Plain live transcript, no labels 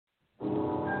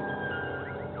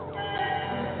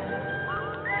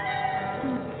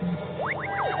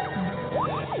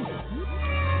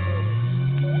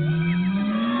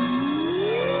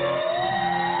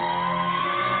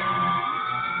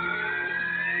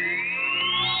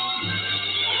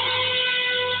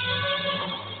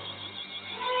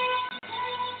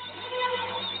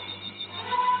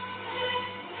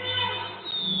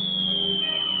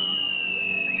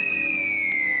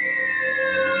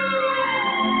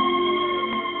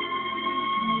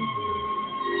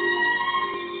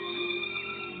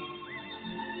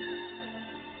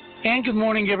And good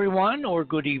morning, everyone, or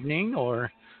good evening,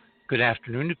 or good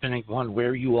afternoon, depending upon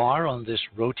where you are on this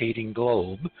rotating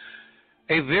globe.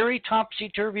 A very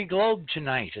topsy-turvy globe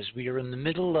tonight as we are in the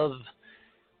middle of,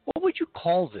 what would you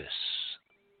call this?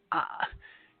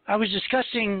 I was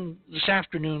discussing this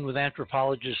afternoon with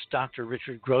anthropologist Dr.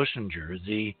 Richard Grossinger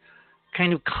the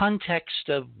kind of context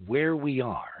of where we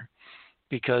are,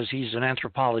 because he's an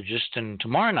anthropologist, and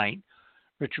tomorrow night,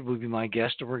 Richard will be my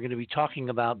guest, and we're going to be talking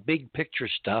about big picture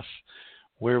stuff,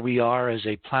 where we are as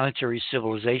a planetary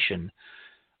civilization.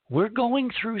 We're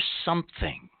going through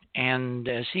something, and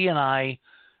as he and I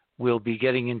will be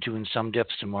getting into in some depth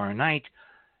tomorrow night,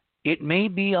 it may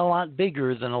be a lot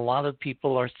bigger than a lot of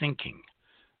people are thinking.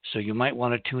 So you might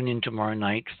want to tune in tomorrow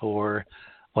night for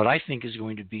what I think is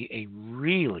going to be a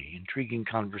really intriguing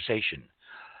conversation.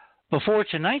 Before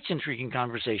tonight's intriguing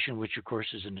conversation, which of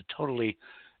course is in a totally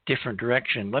different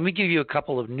direction, let me give you a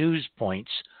couple of news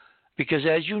points, because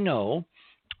as you know,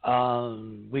 a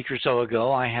week or so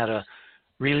ago, I had a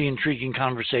really intriguing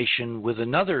conversation with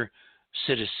another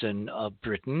citizen of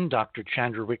Britain, Dr.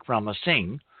 Chandra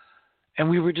Wickramasinghe, and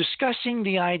we were discussing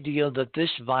the idea that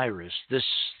this virus, this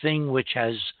thing which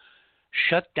has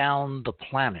shut down the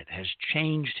planet, has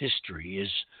changed history,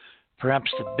 is perhaps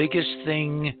the biggest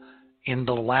thing in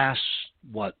the last,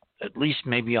 at least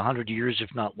maybe 100 years,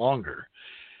 if not longer,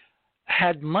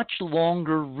 had much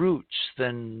longer roots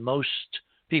than most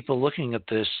people looking at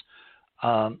this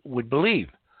would believe.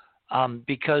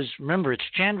 Because remember, it's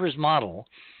Chandra's model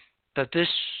that this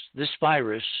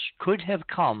virus could have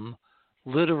come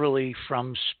literally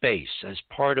from space as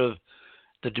part of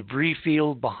the debris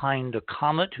field behind a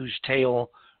comet whose tail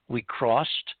we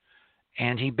crossed.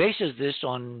 And he bases this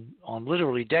on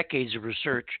literally decades of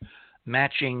research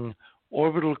matching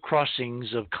orbital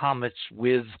crossings of comets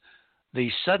with the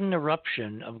sudden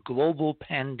eruption of global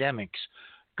pandemics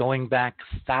going back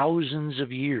thousands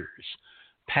of years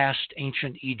past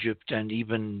ancient Egypt and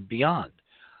even beyond.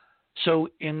 So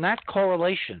in that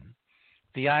correlation,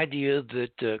 the idea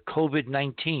that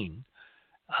COVID-19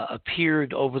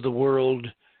 appeared over the world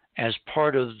as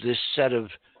part of this set of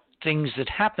things that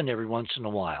happen every once in a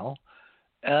while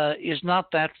is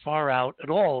not that far out at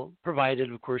all,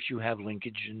 provided, of course, you have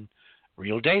linkage and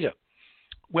real data.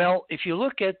 Well, if you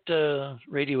look at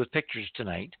Radio with Pictures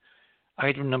tonight,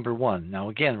 item number 1. Now,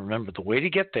 again, remember, the way to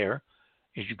get there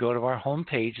is you go to our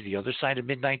homepage,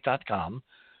 theothersideofmidnight.com.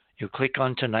 You click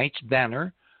on tonight's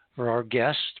banner for our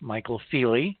guest, Michael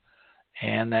Feely,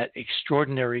 and that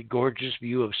extraordinary, gorgeous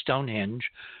view of Stonehenge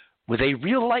with a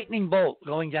real lightning bolt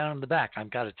going down in the back.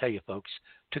 I've got to tell you, folks,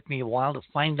 it took me a while to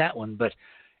find that one, but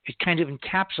it kind of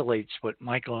encapsulates what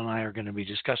Michael and I are going to be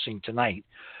discussing tonight.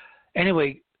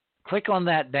 Anyway, click on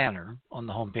that banner on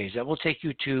the homepage. That will take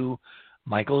you to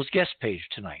Michael's guest page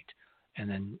tonight. And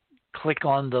then click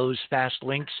on those fast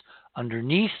links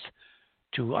underneath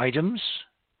to items,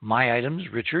 my items,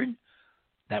 Richard.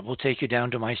 That will take you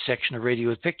down to my section of Radio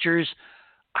with Pictures.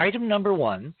 Item number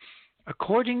 1,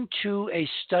 according to a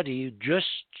study just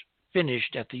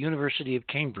finished at the University of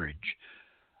Cambridge,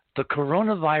 the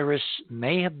coronavirus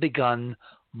may have begun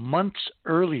months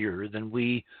earlier than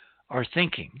we are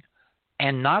thinking,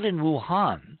 and not in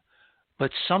Wuhan,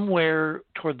 but somewhere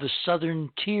toward the southern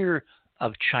tier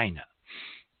of China.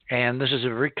 And this is a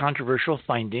very controversial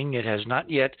finding. It has not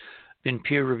yet been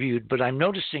peer-reviewed, but I'm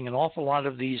noticing an awful lot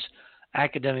of these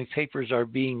academic papers are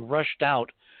being rushed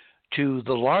out to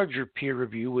the larger peer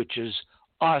review, which is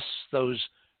us, those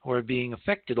who are being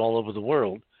affected all over the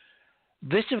world.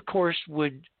 This, of course,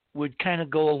 would kind of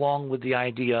go along with the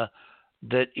idea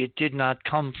that it did not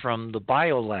come from the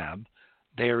biolab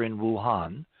there in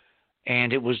Wuhan,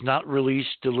 and it was not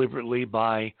released deliberately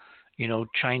by,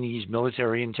 Chinese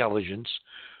military intelligence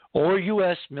or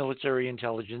U.S. military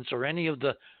intelligence or any of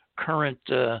the current,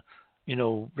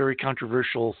 very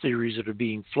controversial theories that are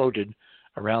being floated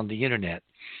around the internet.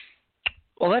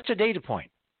 Well, that's a data point.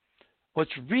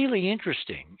 What's really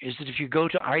interesting is that if you go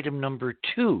to item number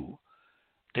 2,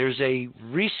 there's a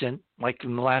recent, like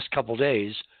in the last couple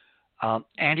days,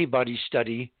 antibody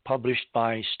study published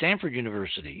by Stanford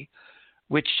University,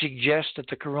 which suggests that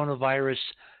the coronavirus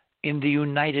in the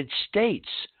United States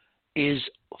is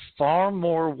far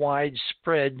more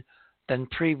widespread than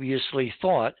previously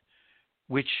thought,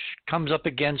 which comes up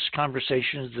against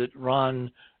conversations that Ron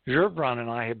Gerbron and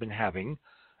I have been having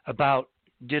about,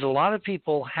 did a lot of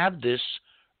people have this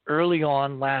early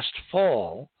on last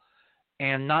fall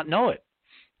and not know it?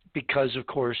 Because, of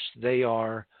course, they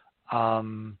are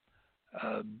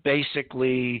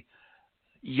basically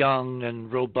young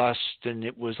and robust, and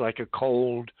it was like a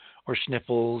cold or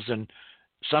sniffles, and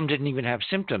some didn't even have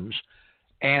symptoms.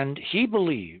 And he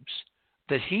believes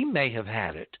that he may have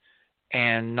had it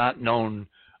and not known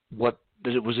that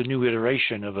it was a new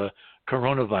iteration of a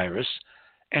coronavirus.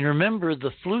 And remember,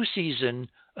 the flu season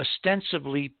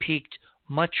ostensibly peaked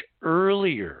much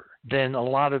earlier than a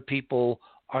lot of people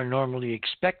are normally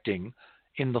expecting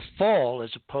in the fall as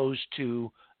opposed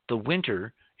to the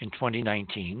winter in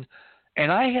 2019.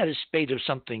 And I had a spate of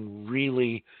something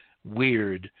really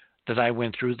weird that I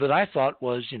went through that I thought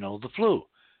was, the flu.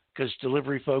 Because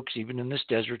delivery folks, even in this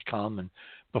desert, come. And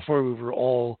before we were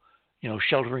all,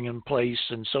 sheltering in place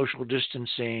and social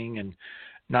distancing and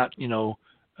not,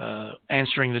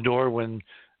 answering the door when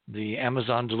the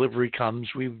Amazon delivery comes,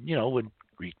 we, would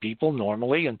greet people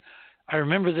normally. And I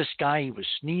remember this guy, he was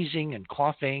sneezing and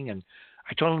coughing, and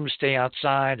I told him to stay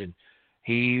outside. And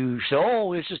he said,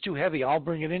 "Oh, this is too heavy. I'll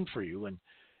bring it in for you." And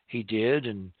he did,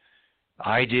 and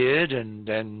I did. And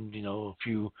then, a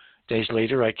few days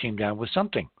later, I came down with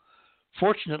something.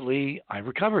 Fortunately, I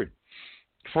recovered.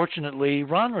 Fortunately,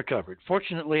 Ron recovered.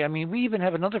 Fortunately, we even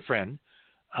have another friend.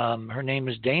 Her name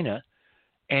is Dana,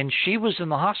 and she was in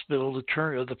the hospital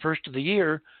the first of the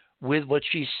year with what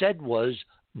she said was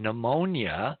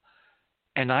pneumonia,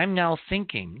 and I'm now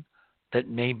thinking that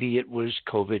maybe it was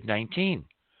COVID-19.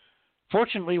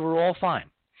 Fortunately, we're all fine.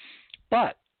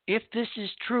 But if this is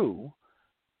true,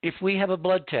 if we have a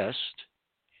blood test,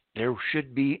 there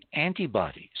should be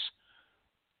antibodies,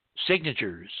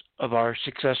 signatures of our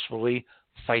successfully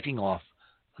fighting off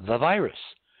the virus.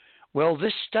 Well,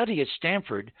 this study at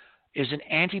Stanford is an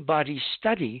antibody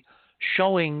study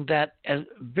showing that a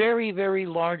very, very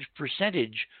large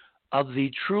percentage of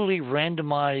the truly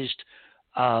randomized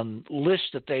list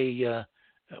that they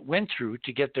went through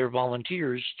to get their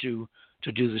volunteers to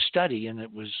do the study, and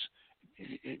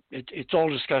it's all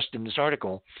discussed in this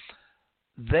article,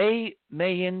 they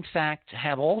may in fact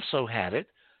have also had it,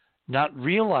 not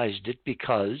realized it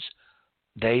because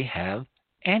they have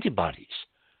antibodies.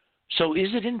 So is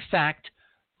it in fact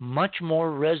much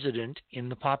more resident in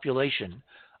the population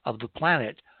of the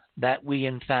planet that we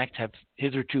in fact have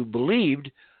hitherto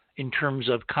believed in terms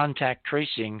of contact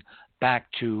tracing back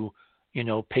to,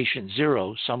 patient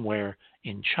zero somewhere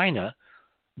in China?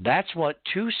 That's what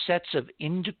two sets of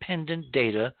independent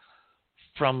data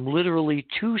from literally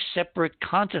two separate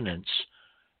continents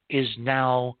is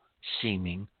now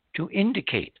seeming to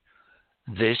indicate.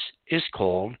 This is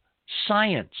called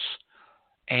science.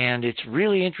 And it's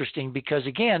really interesting because,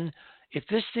 again, if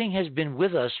this thing has been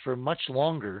with us for much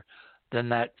longer than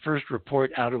that first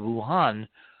report out of Wuhan,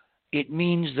 it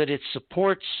means that it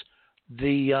supports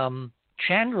the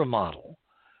Chandra model.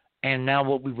 And now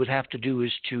what we would have to do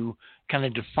is to kind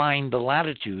of define the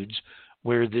latitudes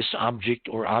where this object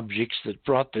or objects that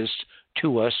brought this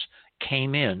to us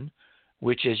came in,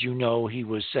 which, as you know, he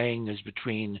was saying is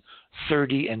between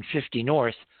 30 and 50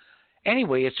 north.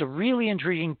 Anyway, it's a really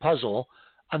intriguing puzzle.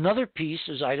 Another piece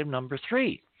is item number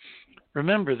 3.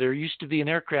 Remember, there used to be an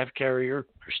aircraft carrier,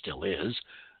 or still is,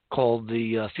 called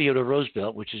the Theodore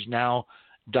Roosevelt, which is now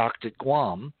docked at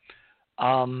Guam.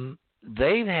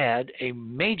 They've had a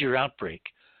major outbreak,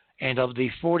 and of the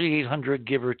 4,800,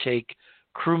 give or take,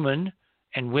 crewmen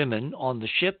and women on the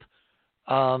ship,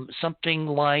 something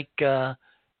like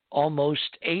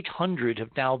almost 800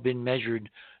 have now been measured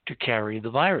to carry the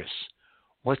virus.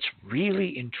 What's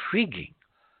really intriguing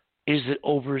is that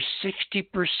over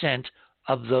 60%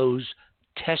 of those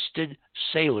tested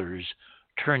sailors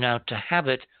turn out to have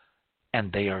it,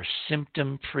 and they are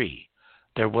symptom-free.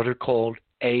 They're what are called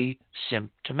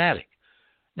asymptomatic.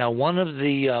 Now, one of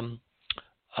the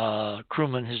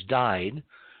crewmen has died.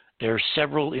 There are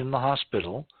several in the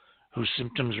hospital whose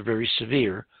symptoms are very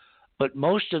severe, but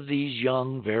most of these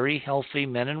young, very healthy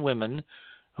men and women,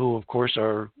 who of course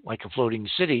are like a floating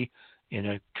city in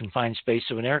a confined space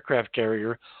of an aircraft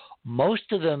carrier,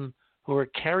 most of them who are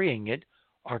carrying it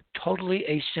are totally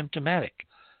asymptomatic.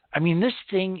 I mean, this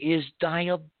thing is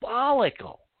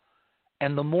diabolical.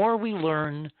 And the more we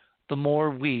learn, the more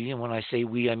we, and when I say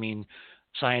we, I mean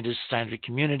scientists, scientific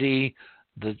community,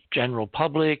 the general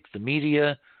public, the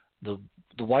media, the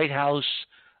White House,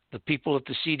 the people at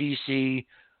the CDC,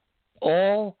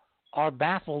 all are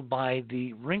baffled by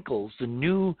the wrinkles, the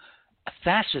new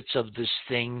facets of this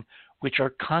thing, which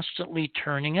are constantly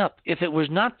turning up. If it was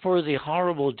not for the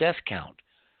horrible death count,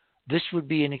 this would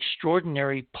be an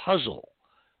extraordinary puzzle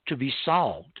to be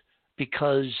solved,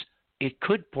 because it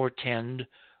could portend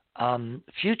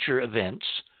future events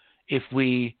if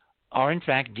we are in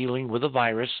fact dealing with a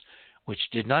virus which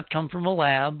did not come from a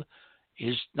lab,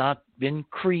 is not been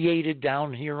created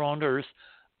down here on Earth,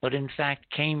 but in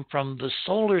fact came from the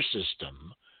solar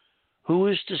system. Who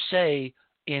is to say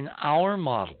in our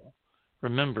model,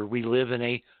 remember we live in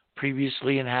a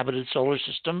previously inhabited solar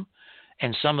system.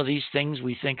 And some of these things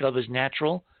we think of as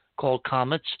natural, called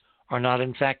comets, are not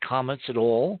in fact comets at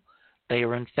all. They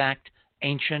are in fact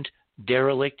ancient,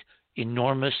 derelict,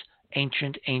 enormous,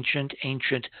 ancient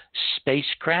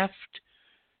spacecraft.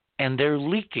 And they're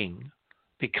leaking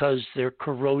because they're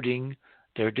corroding,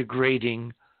 they're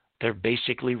degrading, they're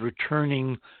basically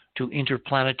returning to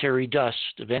interplanetary dust,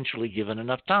 eventually given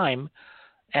enough time.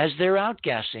 As they're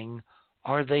outgassing,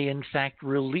 are they in fact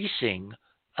releasing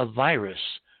a virus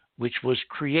which was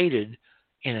created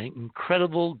in an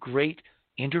incredible, great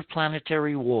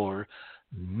interplanetary war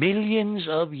millions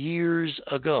of years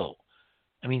ago?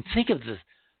 I mean, think of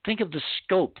the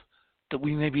scope that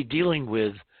we may be dealing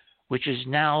with, which is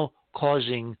now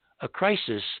causing a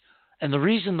crisis. And the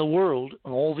reason the world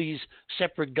and all these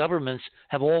separate governments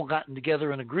have all gotten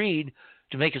together and agreed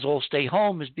to make us all stay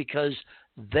home is because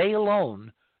they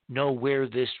alone know where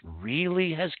this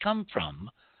really has come from,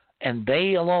 and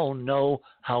they alone know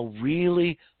how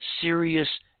really serious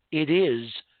it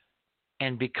is.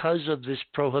 And because of this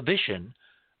prohibition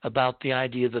about the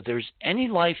idea that there's any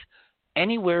life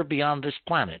anywhere beyond this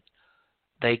planet,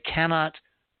 they cannot,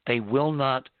 they will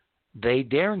not, they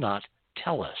dare not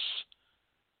tell us.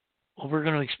 Well, we're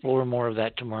going to explore more of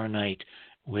that tomorrow night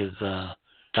with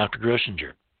Dr.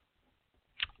 Grossinger.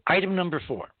 Item number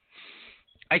 4.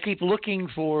 I keep looking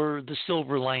for the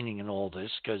silver lining in all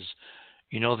this because,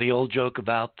 you know, the old joke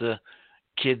about the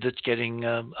kid that's getting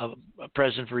a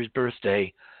present for his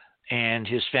birthday and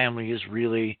his family is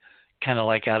really kind of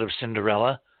like out of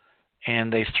Cinderella,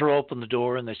 and they throw open the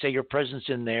door and they say, your present's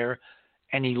in there,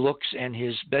 and he looks and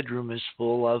his bedroom is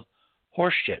full of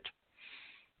horse shit.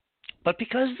 But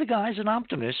because the guy's an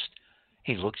optimist,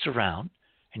 he looks around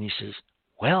and he says,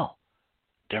 well,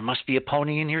 there must be a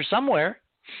pony in here somewhere.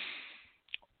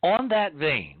 In that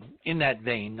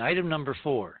vein, item number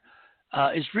 4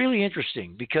 is really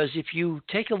interesting because if you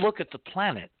take a look at the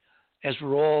planet as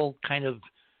we're all kind of,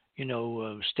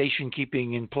 station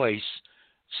keeping in place,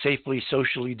 safely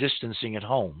socially distancing at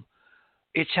home,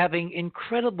 it's having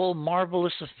incredible,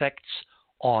 marvelous effects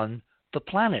on the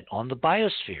planet, on the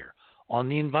biosphere, on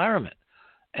the environment.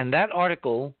 And that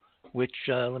article, which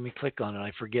let me click on it,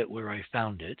 I forget where I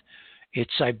found it.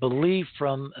 It's, I believe,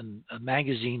 from a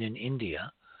magazine in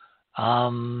India.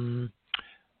 Can't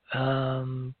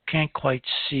quite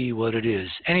see what it is.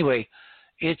 Anyway,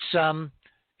 it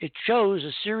shows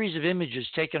a series of images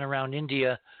taken around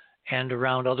India and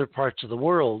around other parts of the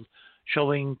world,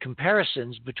 showing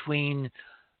comparisons between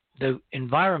the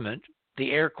environment,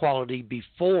 the air quality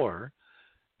before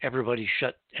everybody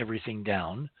shut everything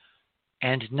down,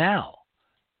 and now.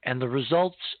 And the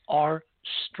results are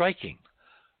striking.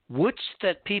 Would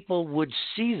that people would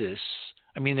see this?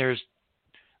 I mean, there's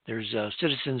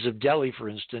citizens of Delhi, for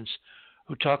instance,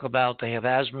 who talk about they have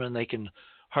asthma and they can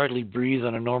hardly breathe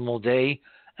on a normal day.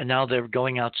 And now they're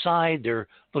going outside. They're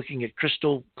looking at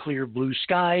crystal clear blue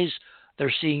skies.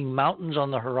 They're seeing mountains on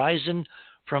the horizon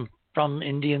from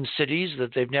Indian cities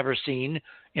that they've never seen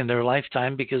in their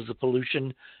lifetime because the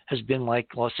pollution has been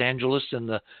like Los Angeles in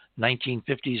the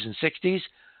 1950s and 60s.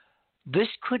 This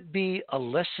could be a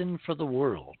lesson for the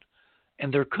world.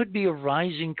 And there could be a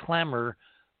rising clamor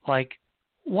like,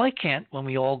 why can't, when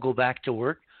we all go back to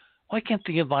work, why can't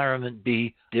the environment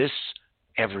be this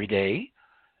every day?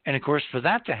 And of course, for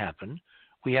that to happen,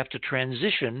 we have to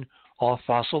transition off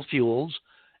fossil fuels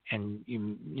and,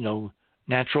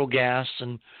 natural gas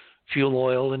and fuel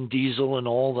oil and diesel and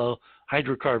all the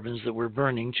hydrocarbons that we're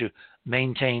burning to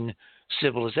maintain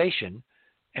civilization.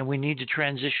 And we need to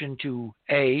transition to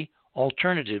A,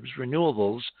 alternatives,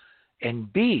 renewables,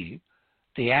 and B,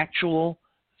 the actual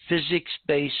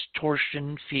physics-based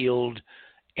torsion field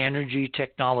energy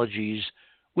technologies,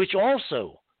 which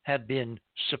also have been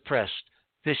suppressed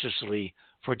viciously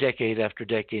for decade after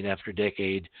decade after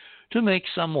decade to make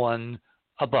someone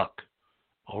a buck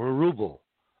or a ruble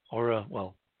or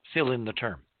fill in the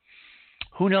term.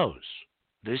 Who knows?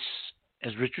 This,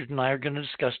 as Richard and I are going to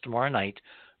discuss tomorrow night,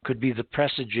 could be the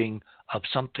presaging of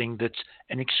something that's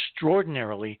an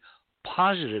extraordinarily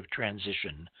positive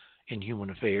transition in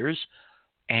human affairs.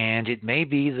 And it may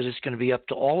be that it's going to be up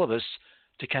to all of us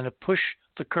to kind of push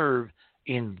the curve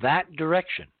in that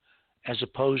direction as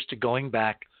opposed to going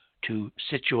back to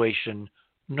situation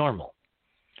normal.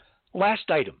 Last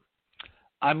item.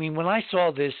 I mean, when I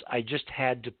saw this, I just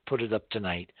had to put it up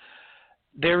tonight.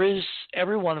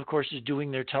 Everyone, of course, is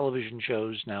doing their television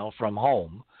shows now from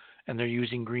home, and they're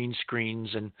using green screens,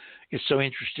 and it's so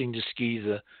interesting to see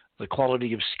the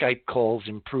quality of Skype calls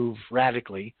improve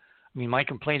radically. I mean, my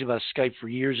complaint about Skype for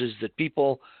years is that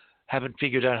people haven't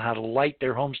figured out how to light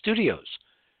their home studios.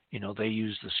 They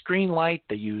use the screen light.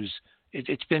 They use it.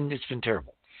 It's been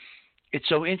terrible. It's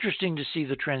so interesting to see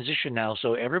the transition now.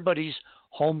 So everybody's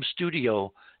home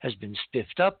studio has been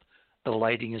spiffed up. The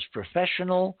lighting is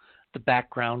professional. The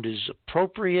background is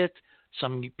appropriate.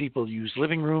 Some people use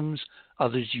living rooms.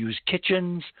 Others use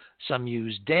kitchens. Some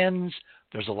use dens.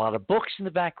 There's a lot of books in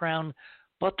the background.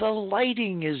 But the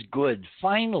lighting is good,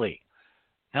 finally.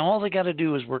 Now all they got to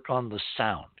do is work on the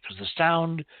sound, because the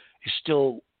sound is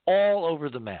still all over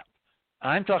the map.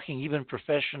 I'm talking even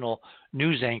professional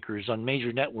news anchors on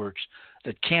major networks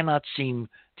that cannot seem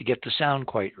to get the sound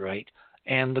quite right.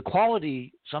 And the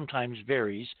quality sometimes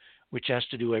varies, which has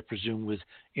to do, I presume, with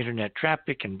internet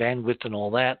traffic and bandwidth and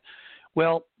all that.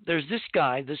 Well, there's this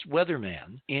guy, this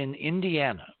weatherman in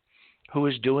Indiana, who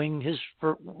is doing his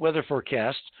weather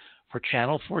forecasts for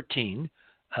Channel 14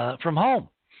 from home.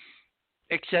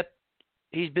 Except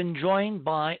he's been joined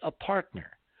by a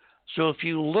partner. So if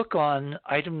you look on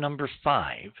item number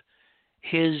 5,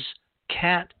 his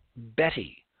cat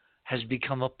Betty has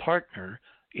become a partner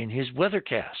in his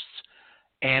weathercasts.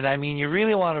 And I mean, you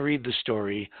really want to read the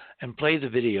story and play the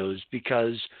videos,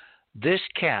 because this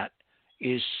cat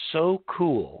is so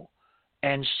cool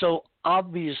and so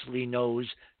obviously knows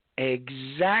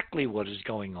exactly what is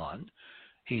going on,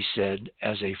 he said,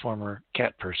 as a former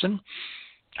cat person.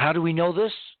 How do we know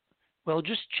this? Well,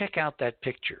 just check out that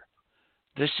picture.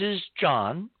 This is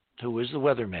John, who is the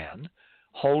weatherman,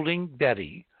 holding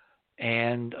Betty,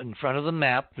 and in front of the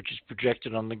map, which is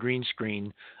projected on the green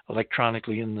screen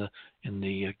electronically in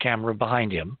the camera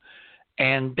behind him.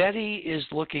 And Betty is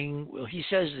looking, well, he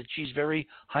says that she's very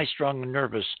high-strung and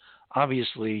nervous,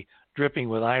 obviously dripping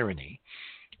with irony.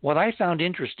 What I found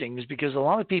interesting is because a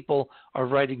lot of people are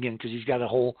writing in, because he's got a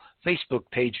whole Facebook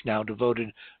page now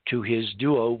devoted to his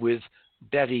duo with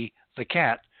Betty the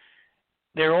cat.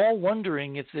 They're all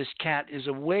wondering if this cat is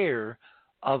aware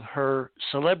of her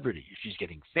celebrity. She's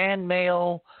getting fan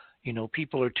mail.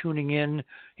 People are tuning in.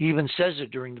 He even says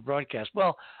it during the broadcast.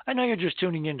 Well, I know you're just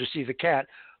tuning in to see the cat,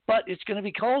 but it's going to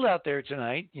be cold out there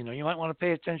tonight. You might want to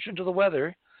pay attention to the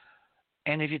weather.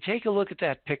 And if you take a look at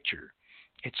that picture,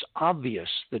 it's obvious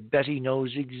that Betty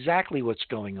knows exactly what's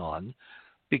going on,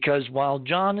 because while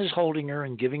John is holding her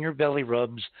and giving her belly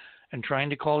rubs and trying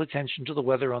to call attention to the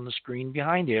weather on the screen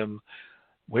behind him,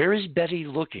 where is Betty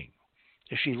looking?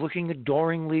 Is she looking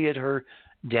adoringly at her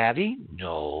daddy?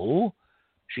 No.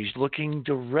 She's looking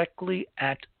directly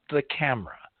at the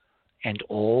camera and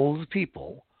all the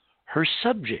people, her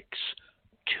subjects,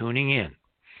 tuning in.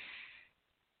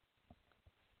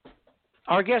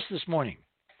 Our guest this morning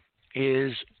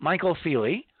is Michael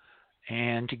Feely.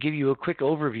 And to give you a quick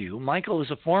overview, Michael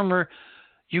is a former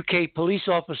UK police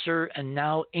officer and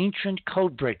now ancient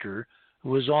codebreaker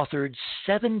who has authored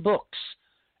 7 books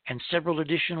and several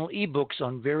additional ebooks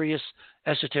on various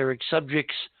esoteric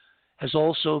subjects, has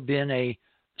also been a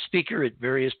speaker at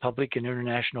various public and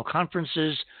international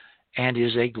conferences, and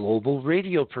is a global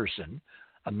radio person,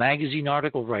 a magazine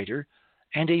article writer,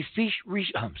 and a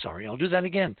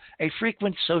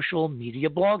frequent social media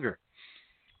blogger.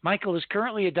 Michael is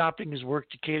currently adopting his work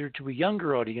to cater to a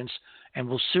younger audience and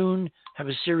will soon have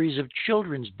a series of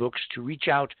children's books to reach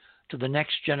out to the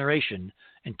next generation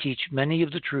and teach many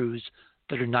of the truths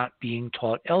that are not being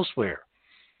taught elsewhere.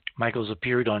 Michael's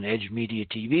appeared on Edge Media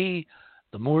TV,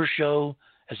 The Moore Show,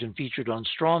 has been featured on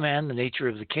Strawman, The Nature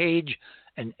of the Cage,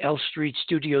 and Elf Street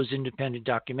Studios' independent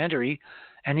documentary,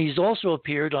 and he's also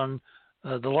appeared on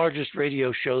the largest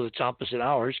radio show that's opposite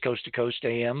ours, Coast to Coast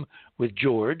AM, with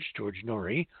George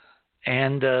Norrie,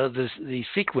 and the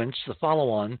sequence, the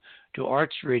follow-on to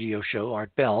Art's radio show,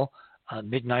 Art Bell,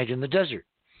 Midnight in the Desert.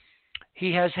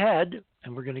 He has had,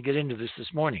 and we're going to get into this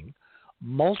morning,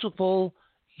 multiple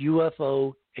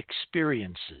UFO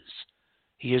experiences.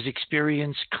 He has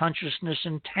experienced consciousness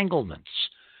entanglements,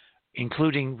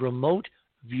 including remote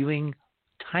viewing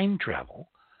time travel,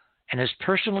 and has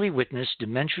personally witnessed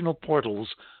dimensional portals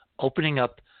opening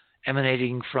up,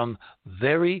 emanating from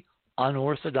very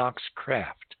unorthodox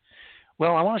craft.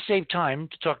 Well, I want to save time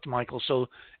to talk to Michael, so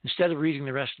instead of reading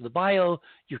the rest of the bio,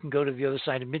 you can go to the other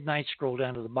side of midnight, scroll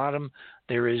down to the bottom.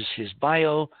 There is his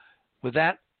bio. With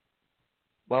that,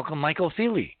 welcome Michael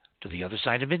Feely to the other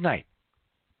side of midnight.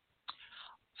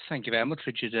 Thank you very much,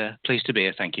 Richard. Pleased to be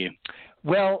here. Thank you.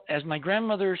 Well, as my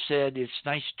grandmother said, it's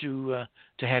nice to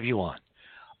have you on.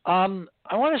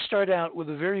 I want to start out with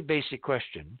a very basic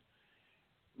question.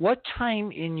 What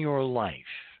time in your life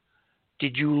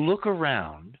did you look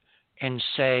around and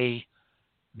say,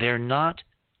 they're not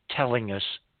telling us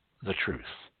the truth?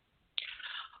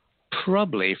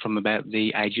 Probably from about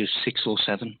the age of 6 or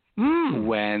 7,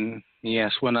 when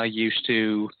I used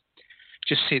to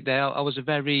just sit there. I was a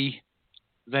very,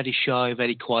 very shy,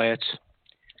 very quiet,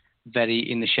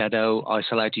 very in the shadow,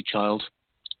 isolated child.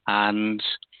 And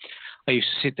I used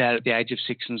to sit there at the age of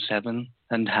 6 and 7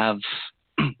 and have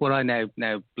what I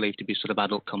now believe to be sort of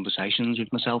adult conversations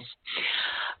with myself.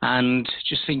 And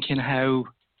just thinking how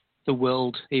the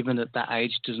world, even at that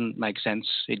age, doesn't make sense.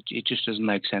 It just doesn't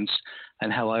make sense.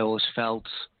 And how I always felt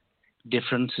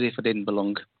different, as if I didn't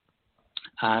belong.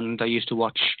 And I used to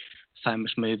watch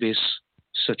famous movies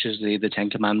such as the Ten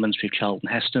Commandments with Charlton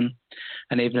Heston.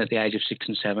 And even at the age of 6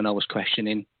 and 7, I was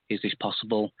questioning, is this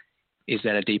possible? Is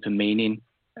there a deeper meaning?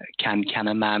 Can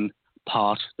a man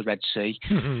part the Red Sea?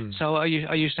 So I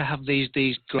used to have these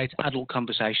great adult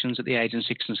conversations at the age of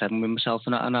 6 and 7 with myself.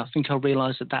 And I think I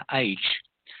realised at that age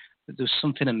that there was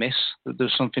something amiss, that there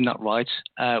was something not right,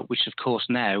 which of course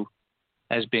now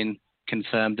has been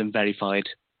confirmed and verified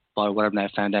by what I've now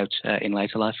found out in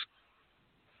later life.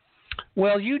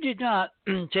 Well, you did not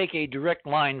take a direct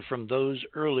line from those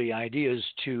early ideas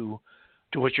to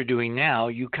what you're doing now.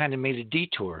 You kind of made a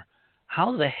detour.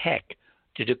 How the heck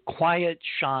did a quiet,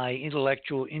 shy,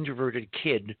 intellectual, introverted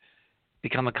kid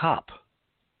become a cop?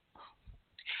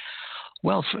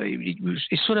 Well,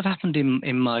 it sort of happened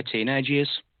in my teenage years.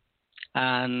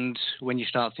 And when you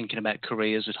start thinking about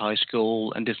careers at high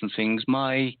school and different things,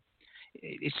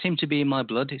 it seemed to be in my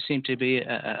blood. It seemed to be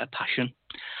a passion.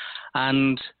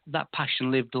 And that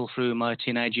passion lived all through my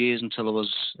teenage years until I was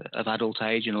of adult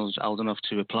age and I was old enough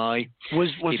to apply. When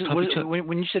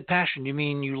you said passion, you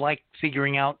mean you like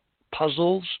figuring out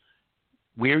puzzles,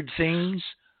 weird things,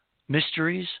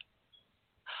 mysteries?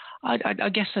 I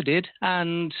guess I did.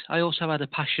 And I also had a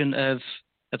passion of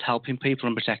helping people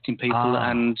and protecting people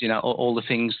and, all the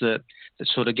things that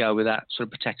sort of go with that sort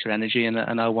of protector energy.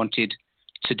 And I wanted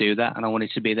to do that, and I wanted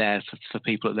to be there for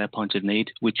people at their point of need,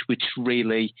 which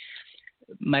really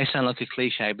may sound like a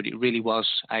cliche, but it really was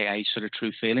a sort of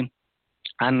true feeling.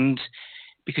 And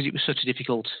because it was such a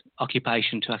difficult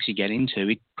occupation to actually get into,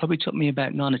 it probably took me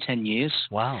about 9 or 10 years.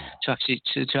 Wow. To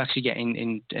actually get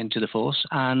into the force.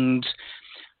 And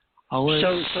I was...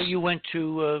 So you went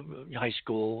to high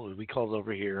school, we call it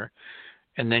over here,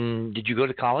 and then did you go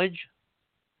to college?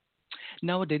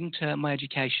 No, I didn't. My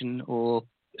education or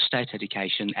state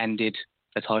education ended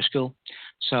at high school.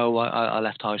 So I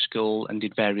left high school and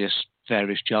did various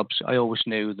jobs. I always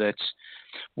knew that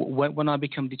when I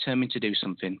become determined to do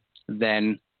something,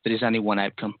 then there is only one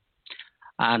outcome.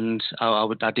 And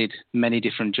I did many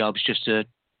different jobs just to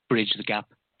bridge the gap.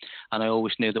 And I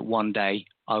always knew that one day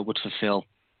I would fulfill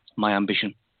my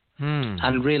ambition.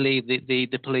 And really,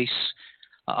 the police,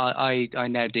 I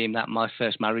now deem that my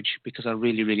first marriage, because I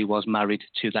really, really was married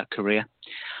to that career.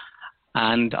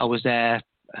 And I was there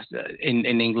in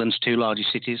England's 2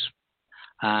 largest cities,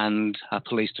 and I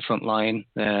policed the front line,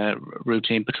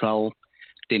 routine patrol,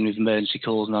 dealing with emergency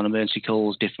calls, non-emergency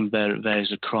calls, different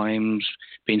various of crimes,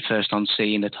 being first on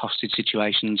scene at hostage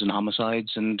situations and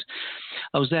homicides. And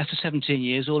I was there for 17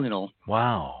 years, all in all.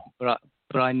 Wow.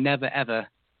 But I never, ever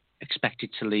expected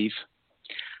to leave.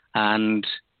 And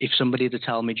if somebody had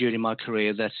told me during my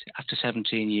career that after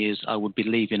 17 years I would be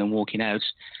leaving and walking out,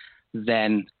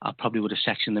 then I probably would have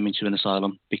sectioned them into an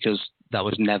asylum, because that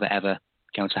was never, ever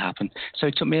going to happen. So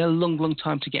it took me a long, long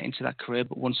time to get into that career.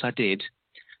 But once I did,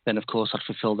 then, of course, I'd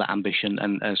fulfill that ambition.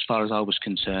 And as far as I was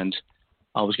concerned,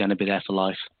 I was going to be there for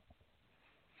life.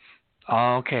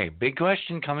 Okay, big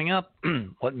question coming up.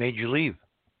 What made you leave?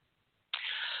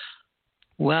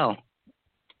 Well,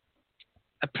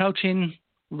 approaching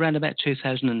around about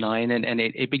 2009, and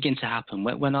it began to happen.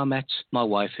 When I met my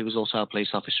wife, who was also a police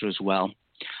officer as well,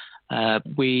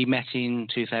 we met in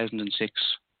 2006,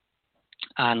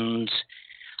 and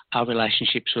our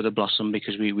relationship sort of blossomed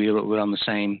because we were on the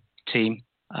same team,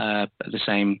 at the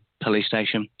same police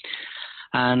station.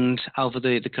 And over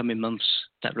the coming months,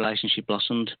 that relationship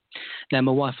blossomed. Now,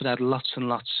 my wife had lots and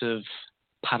lots of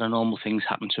paranormal things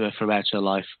happen to her throughout her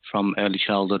life, from early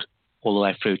childhood all the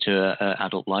way through to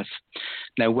adult life.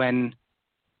 Now, when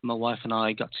my wife and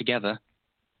I got together,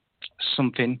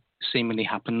 something seemingly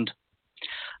happened.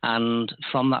 And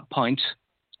from that point,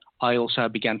 I also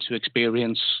began to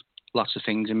experience lots of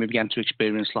things, and we began to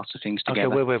experience lots of things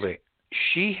together. Okay, wait.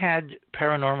 She had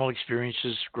paranormal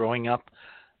experiences growing up.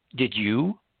 Did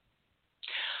you?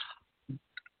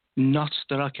 Not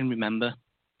that I can remember,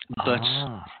 but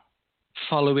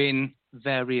following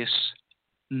various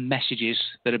messages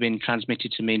that have been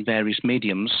transmitted to me in various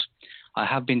mediums, I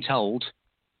have been told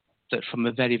that from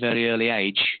a very, very early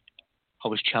age, I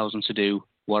was chosen to do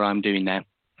what I'm doing now.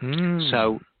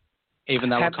 So even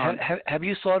though I can't... Have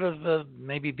you thought of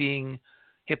maybe being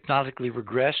hypnotically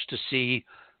regressed to see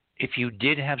if you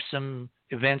did have some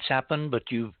events happen, but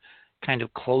you've kind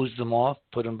of closed them off,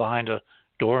 put them behind a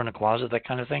door in a closet, that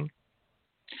kind of thing?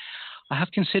 I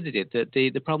have considered it. That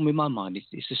the problem with my mind is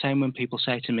it's the same when people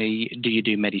say to me, "Do you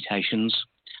do meditations?"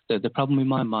 The problem with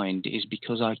my mind is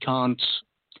because I can't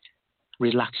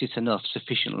relax it enough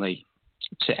sufficiently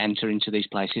to enter into these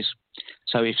places.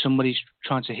 So if somebody's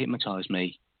trying to hypnotize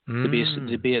me, there'd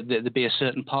be a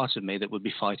certain part of me that would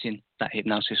be fighting that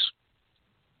hypnosis.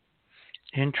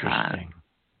 Interesting.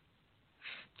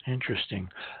 Interesting.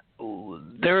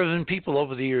 There have been people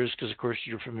over the years, because of course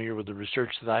you're familiar with the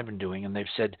research that I've been doing, and they've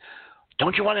said,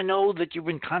 "Don't you want to know that you've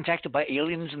been contacted by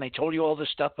aliens and they told you all this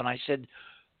stuff?" And I said,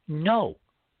 "No,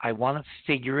 I want to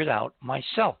figure it out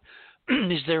myself."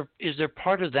 Is there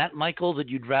part of that, Michael, that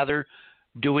you'd rather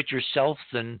do it yourself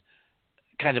than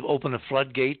kind of open a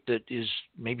floodgate that is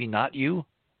maybe not you?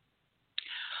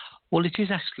 Well, it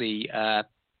is actually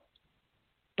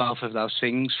both of those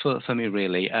things for me,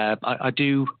 really. I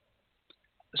do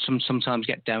sometimes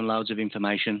get downloads of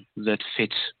information that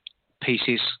fit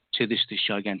pieces to this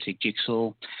gigantic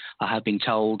jigsaw. I have been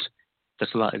told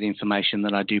that a lot of the information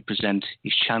that I do present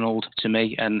is channeled to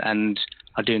me, and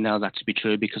I do know that to be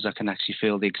true because I can actually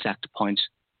feel the exact point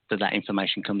that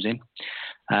information comes in.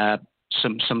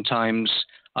 Sometimes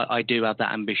I do have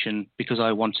that ambition because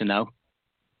I want to know.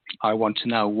 I want to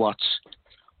know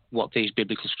what these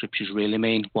biblical scriptures really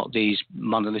mean, what these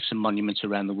monoliths and monuments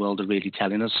around the world are really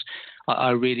telling us.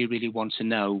 I really, really want to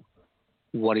know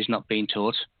what is not being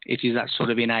taught. It is that sort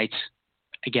of innate,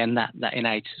 again, that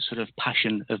innate sort of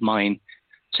passion of mine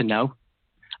to know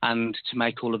and to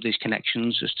make all of these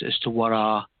connections as to what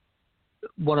are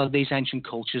these ancient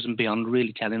cultures and beyond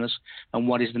really telling us, and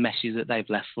what is the message that they've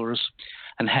left for us,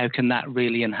 and how can that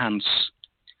really enhance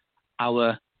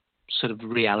our sort of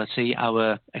reality,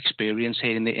 our experience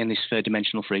here in this third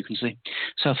dimensional frequency.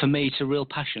 So for me, it's a real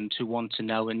passion to want to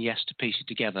know and, yes, to piece it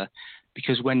together,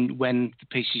 because when the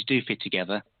pieces do fit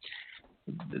together,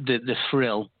 the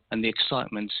thrill and the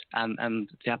excitement and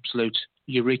the absolute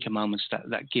eureka moments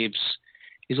that gives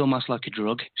is almost like a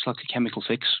drug. It's like a chemical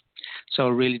fix. So I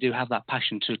really do have that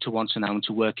passion to want to know and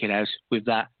to work it out with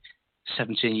that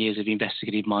 17 years of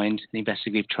investigative mind and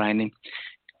investigative training,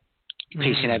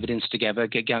 piecing evidence together,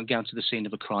 going to the scene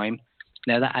of a crime.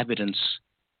 Now that evidence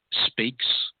speaks.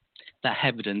 That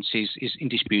evidence is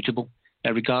indisputable.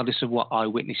 Now, regardless of what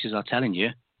eyewitnesses are telling you,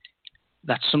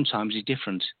 that sometimes is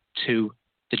different to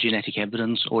the genetic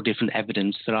evidence or different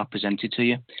evidence that are presented to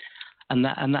you. And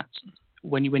that's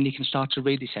when you can start to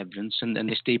read this evidence and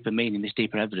this deeper meaning, this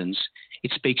deeper evidence,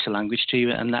 it speaks a language to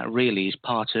you, and that really is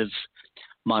part of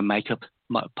my makeup,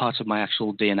 part of my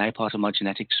actual DNA, part of my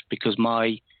genetics, because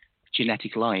my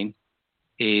genetic line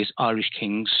is Irish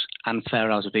kings and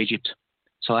pharaohs of Egypt.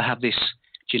 So I have this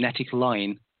genetic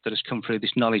line that has come through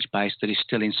this knowledge base that is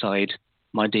still inside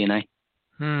my DNA.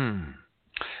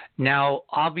 Now,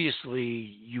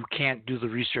 obviously, you can't do the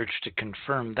research to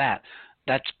confirm that.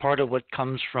 That's part of what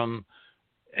comes from,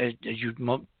 as you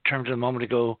termed it a moment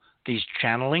ago, these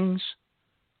channelings?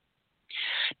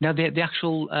 Now, the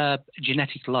actual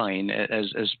genetic line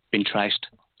has been traced.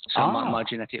 So my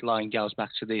genetic line goes back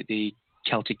to the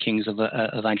Celtic kings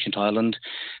of ancient Ireland.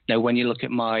 Now, when you look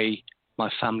at my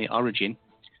family origin,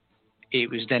 it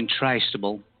was then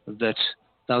traceable that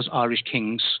those Irish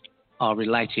kings are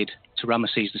related to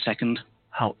Ramesses II,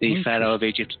 the pharaoh of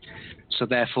Egypt. So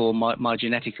therefore, my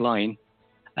genetic line,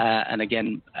 and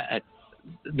again,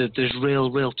 there's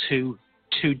real two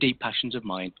deep passions of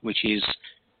mine, which is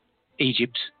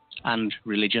Egypt and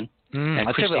religion.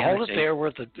 I'll tell you, hold it there. We're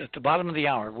at the bottom of the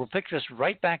hour. We'll pick this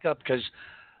right back up because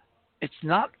it's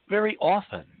not very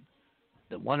often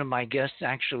that one of my guests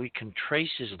actually can trace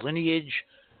his lineage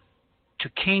to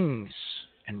kings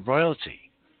and royalty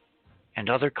and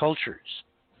other cultures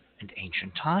and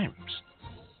ancient times.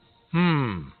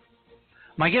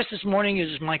 My guest this morning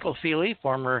is Michael Feely,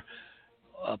 former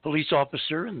police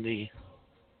officer in the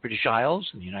British Isles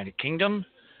in the United Kingdom.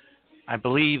 I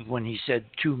believe when he said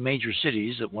 2 major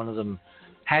cities that one of them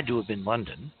had to have been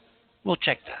London. We'll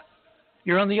check that.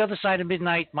 You're on the other side of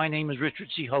midnight. My name is Richard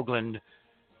C. Hoagland.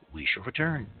 We shall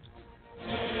return.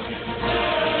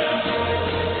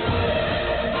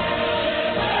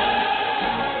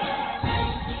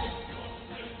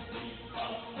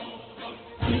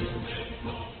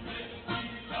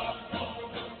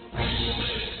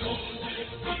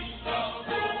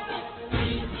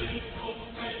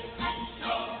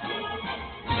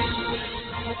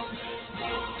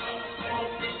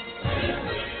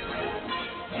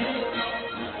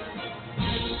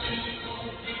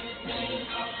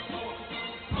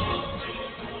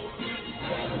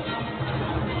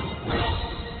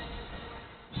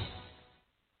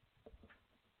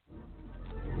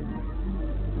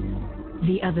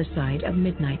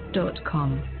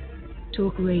 theothersideofmidnight.com.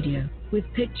 Talk radio with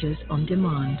pictures on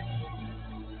demand.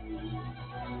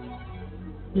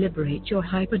 Liberate your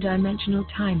hyperdimensional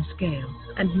time scale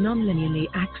and non-linearly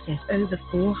access over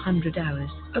 400 hours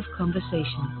of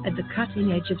conversation at the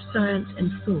cutting edge of science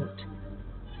and thought.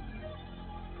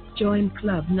 Join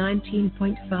Club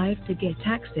 19.5 to get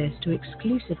access to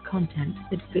exclusive content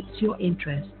that fits your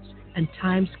interests and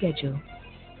time schedule.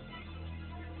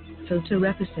 Filter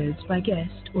episodes by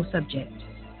guest or subject.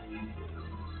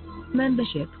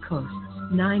 Membership costs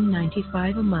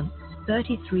 $9.95 a month,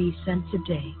 33 cents a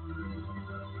day.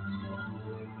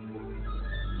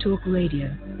 Talk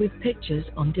radio with pictures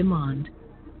on demand.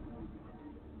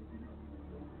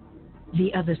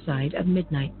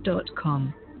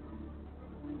 theothersideofmidnight.com.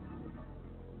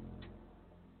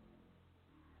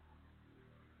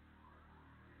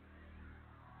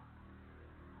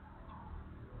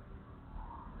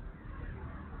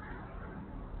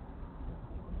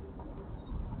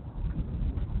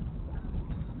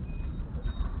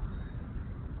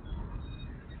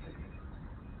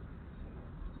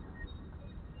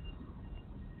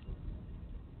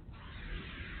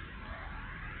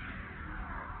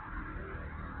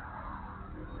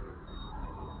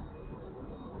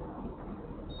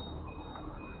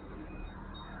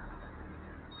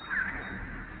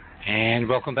 And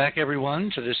welcome back,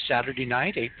 everyone, to this Saturday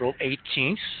night, April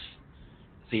 18th,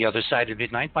 The Other Side of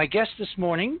Midnight. My guest this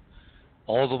morning,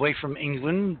 all the way from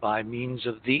England by means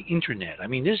of the Internet. I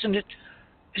mean, isn't it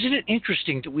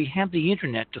interesting that we have the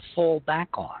Internet to fall back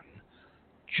on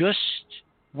just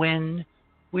when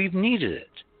we've needed it?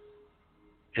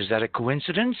 Is that a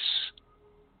coincidence,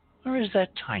 or is that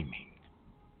timing?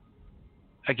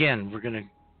 Again, we're going to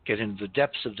get into the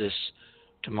depths of this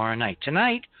tomorrow night.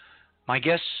 Tonight, my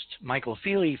guest, Michael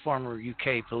Feely, former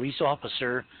UK police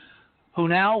officer, who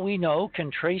now we know can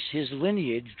trace his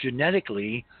lineage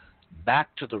genetically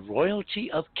back to the royalty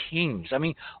of kings. I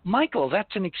mean, Michael,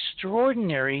 that's an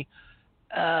extraordinary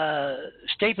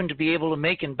statement to be able to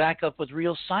make and back up with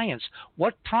real science.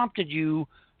 What prompted you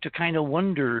to kind of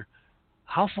wonder,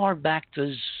 how far back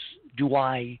do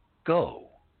I go?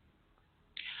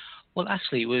 Well,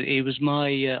 actually, it was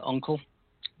my uncle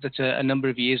that a number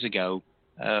of years ago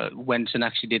went and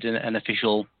actually did an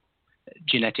official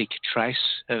genetic trace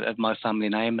of my family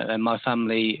name. And my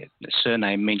family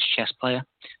surname means chess player.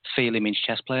 Feely means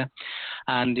chess player.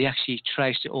 And he actually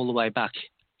traced it all the way back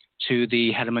to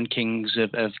the Heremon kings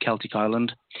of Celtic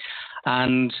Ireland.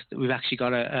 And we've actually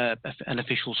got an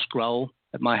official scroll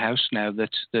at my house now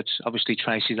that obviously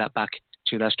traces that back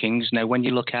to those kings. Now, when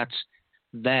you look at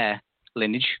their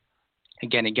lineage,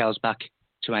 again, it goes back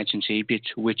to ancient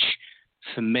Egypt, which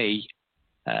for me,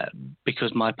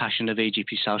 because my passion of Egypt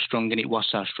is so strong, and it was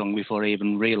so strong before I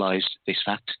even realised this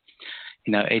fact.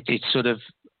 You know, it's sort of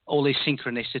all these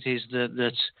synchronicities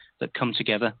that come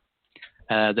together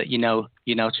that you know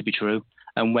to be true.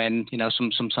 And when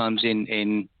sometimes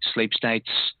in sleep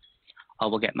states, I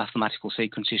will get mathematical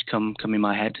sequences come in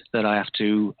my head that I have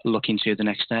to look into the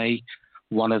next day.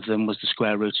 One of them was the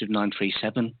square root of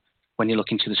 937. When you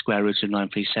look into the square root of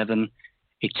 937,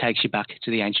 it takes you back to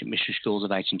the ancient mystery schools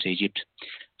of ancient Egypt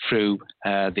through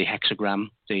the hexagram,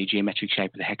 the geometric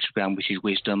shape of the hexagram, which is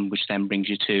wisdom, which then brings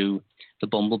you to the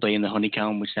bumblebee and the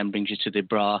honeycomb, which then brings you to the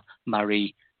bra,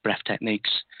 Mari, breath techniques.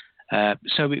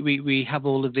 So we have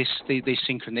all of these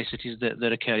synchronicities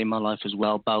that occur in my life as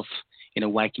well, both in a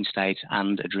waking state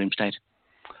and a dream state.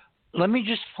 Let me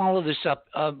just follow this up.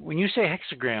 When you say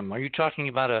hexagram, are you talking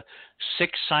about a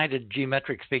six-sided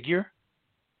geometric figure?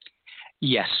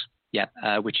 Yes. Yeah,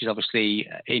 which is obviously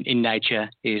in nature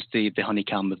is the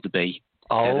honeycomb of the bee.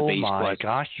 Oh my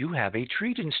gosh, you have a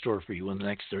treat in store for you in the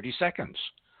next 30 seconds.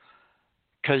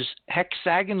 Because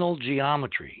hexagonal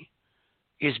geometry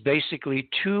is basically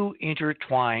two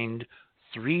intertwined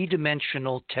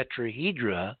three-dimensional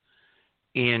tetrahedra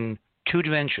in two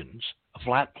dimensions, a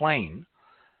flat plane,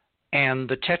 and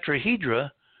the tetrahedra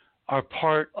are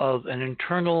part of an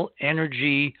internal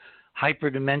energy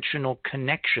hyperdimensional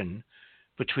connection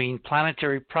between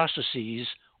planetary processes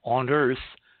on Earth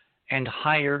and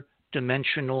higher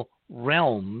dimensional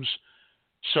realms.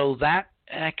 So that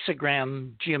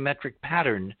hexagram geometric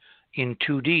pattern in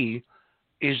 2D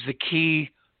is the key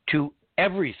to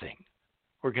everything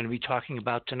we're going to be talking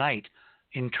about tonight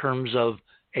in terms of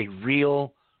a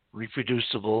real,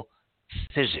 reproducible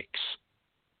physics.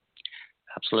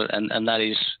 Absolutely, and that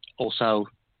is also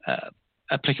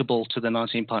applicable to the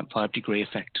 19.5 degree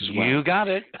effect as well. You got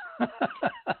it.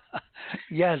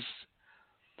 Yes.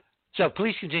 So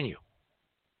please continue.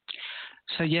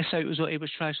 So yes, it was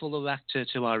traced all the way back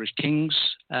to Irish kings.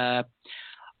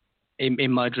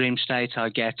 in my dream state, I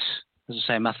get, as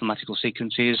I say, mathematical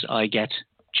sequences. I get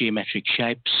geometric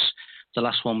shapes. The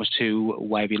last one was two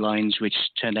wavy lines, which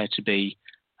turned out to be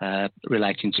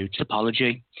relating to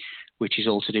topology, which is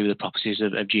all to do with the properties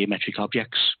of geometric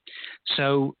objects.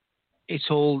 So it's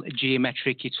all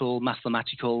geometric, it's all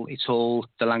mathematical, it's all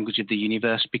the language of the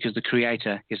universe, because the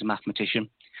creator is a mathematician.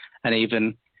 And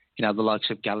even, the likes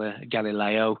of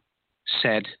Galileo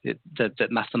said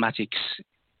that mathematics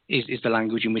is the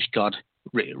language in which God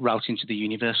wrote into the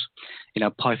universe.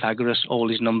 Pythagoras, all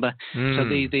his number. So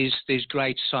these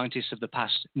great scientists of the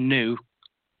past knew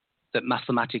that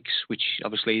mathematics, which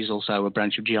obviously is also a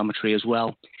branch of geometry as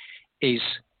well, is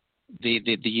the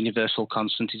universal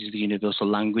constant. It is the universal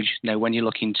language. Now, when you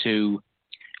look into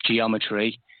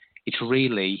geometry, it's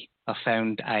really, I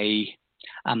found a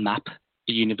map,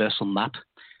 a universal map,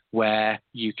 where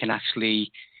you can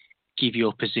actually give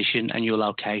your position and your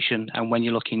location. And when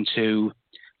you look into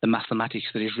the mathematics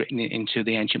that is written into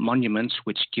the ancient monuments,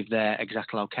 which give their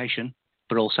exact location,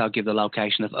 but also give the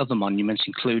location of other monuments,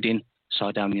 including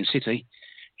Sidonian City,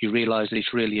 you realise that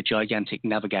it's really a gigantic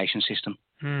navigation system.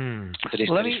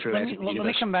 Let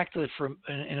me come back to it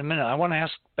in a minute. I want to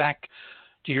ask back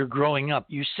to your growing up.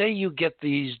 You say you get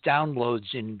these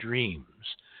downloads in dreams,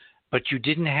 but you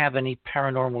didn't have any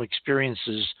paranormal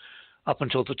experiences up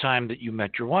until the time that you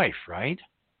met your wife, right?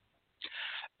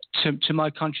 To my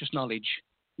conscious knowledge,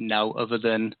 no, other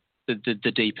than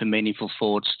the deep and meaningful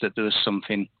thoughts that there was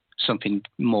something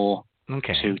more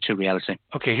to reality.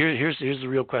 Okay, here's the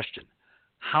real question.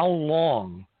 How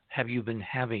long have you been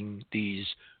having these,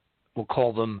 we'll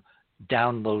call them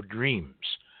download dreams?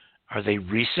 Are they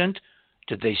recent?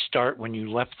 Did they start when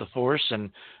you left the force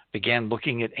and began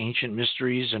looking at ancient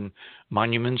mysteries and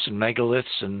monuments and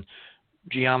megaliths and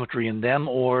geometry in them?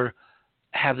 Or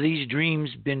have these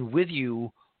dreams been with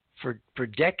you for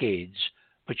decades,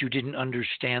 but you didn't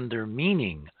understand their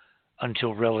meaning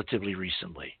until relatively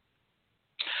recently?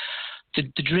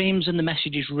 The dreams and the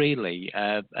messages really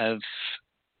have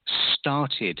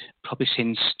started probably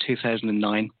since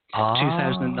 2009.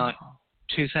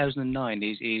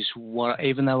 2009 is what,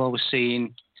 even though I was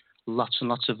seeing lots and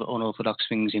lots of unorthodox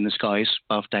things in the skies,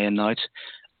 both day and night,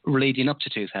 leading up to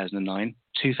 2009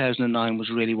 was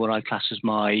really what I class as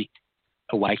my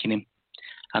awakening.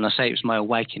 And I say it was my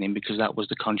awakening because that was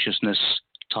the consciousness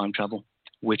time travel,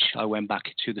 which I went back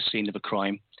to the scene of a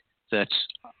crime that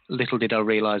little did I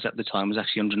realize at the time was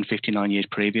actually 159 years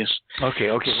previous. Okay.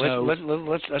 So,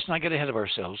 let's not get ahead of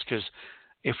ourselves, because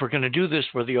if we're going to do this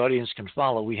where the audience can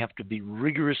follow, we have to be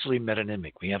rigorously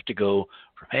metonymic. We have to go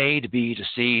from A to B to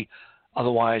C.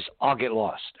 Otherwise, I'll get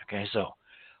lost. Okay, so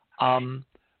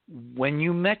when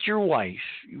you met your wife,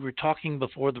 you were talking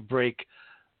before the break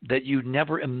that you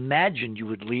never imagined you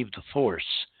would leave the force,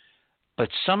 but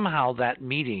somehow that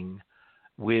meeting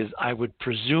with, I would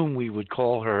presume we would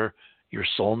call her your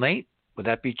soulmate. Would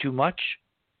that be too much?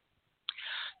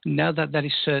 No, that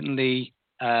is certainly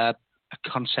a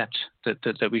concept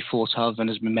that we thought of and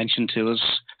has been mentioned to us.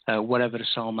 Whatever the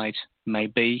soulmate may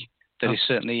be, there is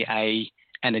certainly a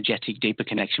energetic, deeper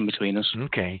connection between us.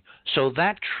 Okay, so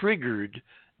that triggered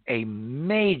a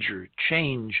major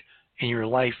change in your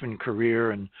life and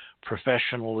career and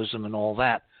professionalism and all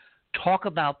that. Talk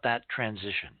about that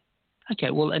transition.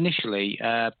 Okay, well, initially,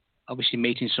 obviously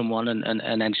meeting someone and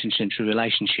entering into a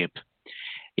relationship,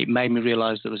 it made me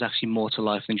realize there was actually more to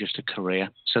life than just a career.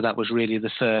 So that was really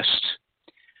the first,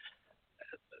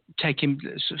 taking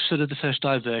sort of the first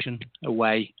diversion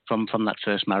away from that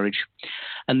first marriage.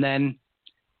 And then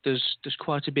there's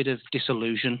quite a bit of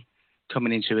disillusion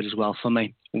coming into it as well for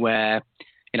me, where,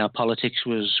 politics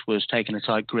was taking a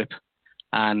tight grip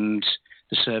and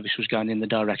the service was going in the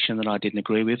direction that I didn't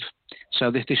agree with.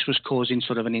 So this was causing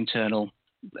sort of an internal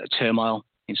turmoil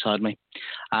inside me,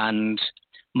 and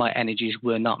my energies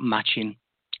were not matching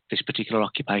this particular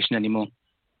occupation anymore.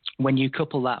 When you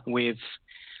couple that with,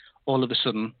 all of a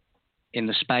sudden, in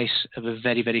the space of a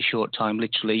very, very short time,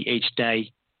 literally each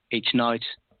day, each night,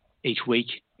 each week,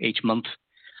 each month,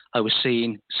 I was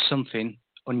seeing something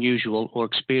unusual or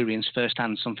experience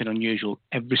firsthand something unusual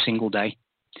every single day.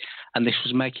 And this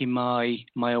was making my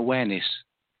awareness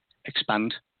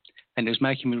expand. And it was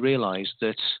making me realize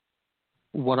that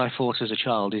what I thought as a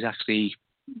child is actually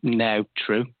now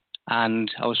true.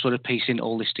 And I was sort of piecing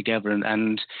all this together.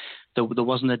 And there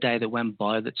wasn't a day that went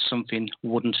by that something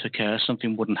wouldn't occur,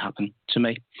 something wouldn't happen to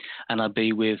me. And I'd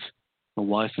be with my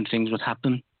wife and things would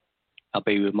happen. I'd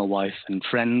be with my wife and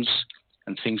friends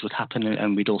and things would happen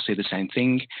and we'd all see the same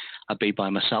thing. I'd be by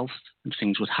myself and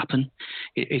things would happen.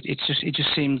 It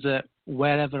just seemed that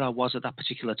wherever I was at that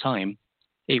particular time,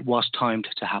 it was timed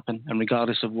to happen. And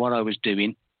regardless of what I was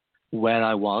doing, where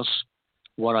I was,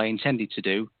 what I intended to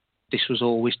do. This was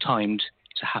always timed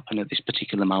to happen at this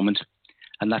particular moment.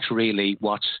 And that's really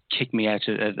what kicked me out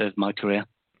of my career.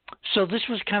 So this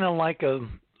was kind of like a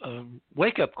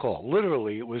wake-up call.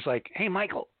 Literally, it was like, hey,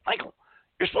 Michael,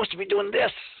 you're supposed to be doing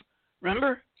this.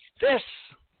 Remember? This.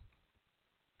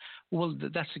 Well,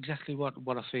 that's exactly what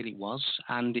I feel it was.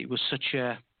 And it was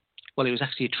it was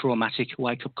actually a traumatic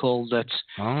wake-up call that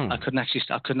I couldn't actually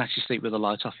sleep with the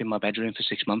light off in my bedroom for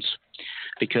 6 months.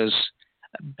 Because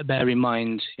bear in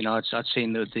mind, I'd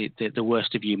seen the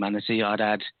worst of humanity. I'd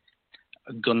had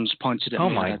guns pointed at me. Oh,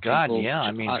 my God, people, yeah.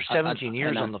 I mean, for 17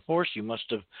 years on the force, you must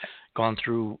have gone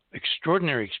through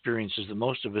extraordinary experiences that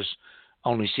most of us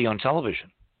only see on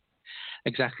television.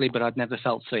 Exactly, but I'd never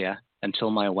felt fear until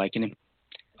my awakening.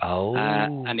 Oh.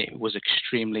 And it was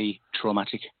extremely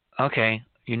traumatic. Okay,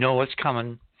 you know what's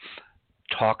coming.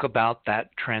 Talk about that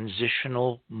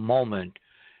transitional moment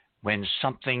when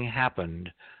something happened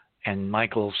and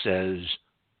Michael says,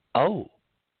 oh.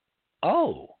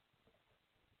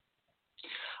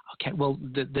 Okay, well,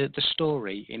 the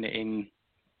story in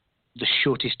the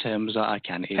shortest terms that I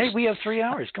can is... Hey, we have 3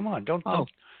 hours. Come on, don't.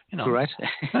 Great.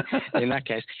 In that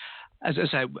case, as I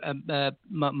say,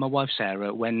 my wife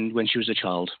Sarah, when she was a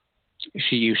child,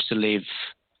 she used to live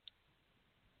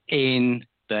in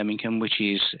Birmingham, which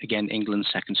is again England's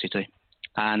second city,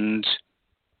 and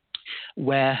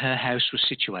where her house was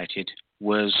situated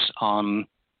was on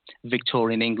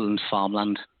Victorian England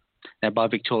farmland. Now, by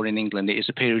Victorian England, it is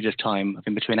a period of time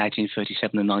in between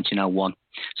 1837 and 1901.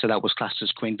 So that was classed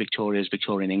as Queen Victoria's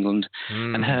Victorian England.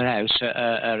 And her house,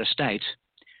 her estate,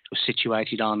 was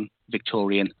situated on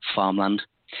Victorian farmland.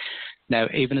 Now,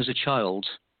 even as a child,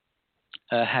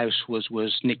 her house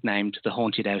was nicknamed the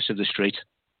haunted house of the street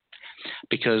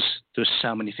because there were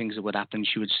so many things that would happen.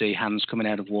 She would see hands coming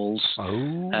out of walls.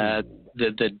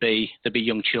 There'd be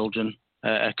young children.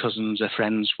 Her cousins, her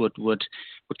friends would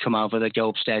come over. They'd go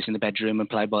upstairs in the bedroom and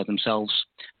play by themselves.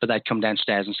 But they'd come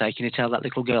downstairs and say, "Can you tell that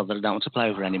little girl that I don't want to play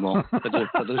with her anymore?" but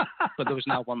there was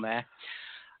no one there.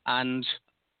 And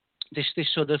this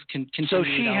sort of continued. So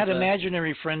she had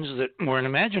imaginary friends that weren't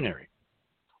imaginary.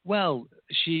 Well,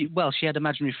 she had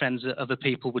imaginary friends that other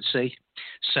people would see.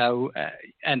 So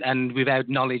and without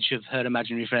knowledge of her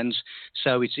imaginary friends,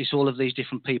 so it's all of these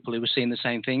different people who were seeing the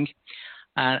same thing.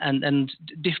 And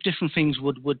different things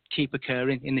would keep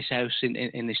occurring in this house,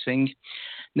 in this thing.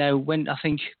 Now, when I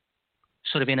think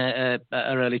sort of in her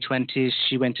early 20s,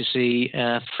 she went to see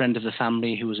a friend of the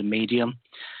family who was a medium.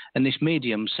 And this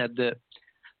medium said that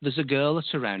there's a girl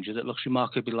that's around you that looks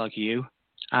remarkably like you.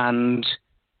 And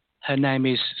her name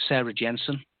is Sarah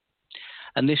Jensen.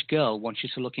 And this girl wants you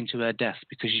to look into her death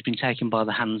because she's been taken by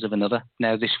the hands of another.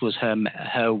 Now, this was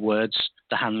her words,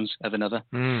 the hands of another.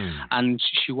 And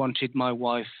she wanted my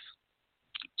wife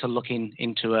to look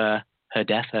into her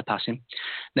death, her passing.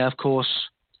 Now, of course,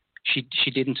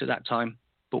 she didn't at that time.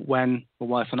 But when my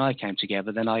wife and I came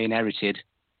together, then I inherited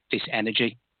this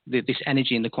energy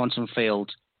in the quantum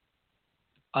field.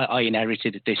 I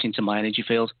inherited this into my energy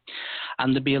field.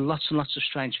 And there'd be lots and lots of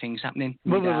strange things happening.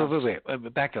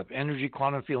 Wait. Back up. Energy,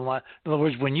 quantum field. In other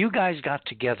words, when you guys got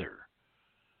together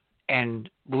and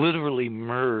literally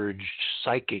merged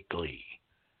psychically,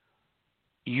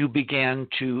 you began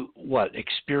to,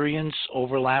 experience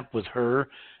overlap with her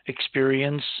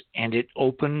experience, and it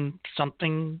opened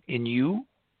something in you?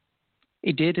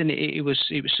 It did, and it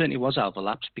certainly was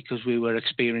overlapped because we were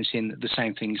experiencing the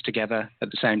same things together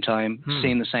at the same time,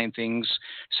 seeing the same things.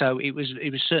 So it was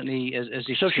certainly as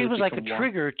if. So she was like a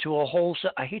trigger to a whole.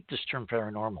 I hate this term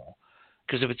paranormal,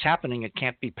 because if it's happening, it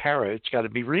can't be para. It's got to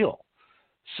be real.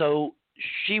 So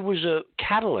she was a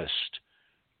catalyst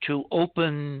to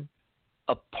open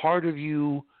a part of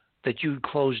you that you'd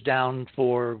closed down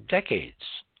for decades,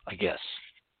 I guess.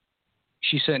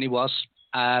 She certainly was.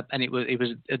 And it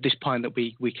was at this point that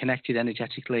we connected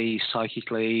energetically,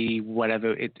 psychically,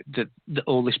 whatever.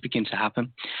 All this began to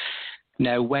happen.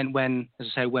 Now, when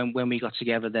we got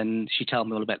together, then she told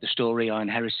me all about the story. I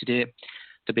inherited it.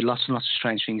 There'd be lots and lots of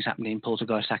strange things happening,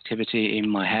 poltergeist activity in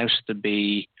my house. There'd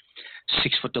be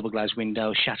 6-foot double glazed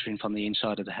windows shattering from the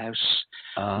inside of the house.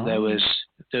 There was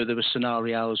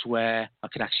scenarios where I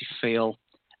could actually feel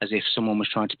as if someone was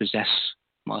trying to possess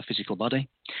my physical body.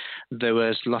 There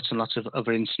was lots and lots of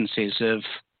other instances of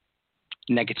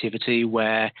negativity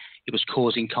where it was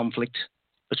causing conflict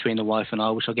between the wife and I,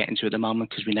 which I'll get into at the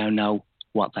moment because we now know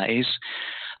what that is.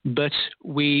 But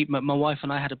my wife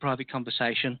and I had a private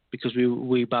conversation because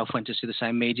we both went to see the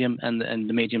same medium, and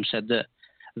the medium said that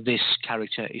this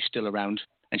character is still around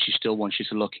and she still wants you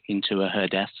to look into her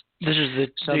death. This is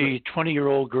the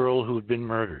 20-year-old girl who had been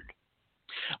murdered.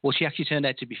 Well, she actually turned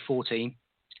out to be 14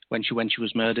 when she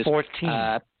was murdered.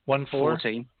 14. 1-4?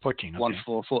 14. 14. Okay.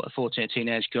 14, a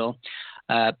teenage girl.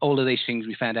 All of these things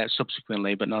we found out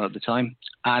subsequently, but not at the time.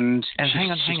 And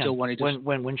hang still on. wanted us.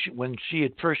 When she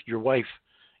at first,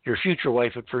 your future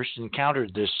wife at first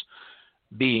encountered this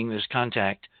being, this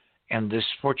contact, and this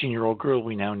 14-year-old girl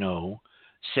we now know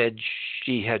said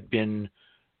she had been,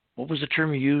 what was the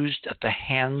term you used, at the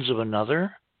hands of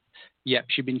another? Yep,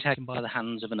 she'd been taken by the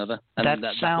hands of another. And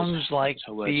that sounds like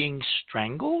being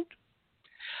strangled?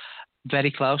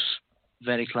 Very close,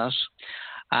 very close.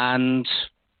 And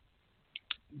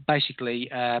basically,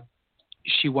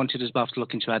 she wanted us both to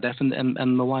look into our death,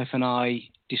 and my wife and I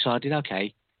decided,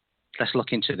 okay, let's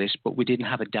look into this, but we didn't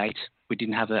have a date. We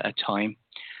didn't have a time.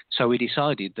 So we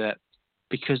decided that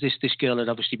because this girl had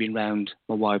obviously been round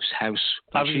my wife's house.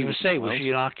 I was going to say, was she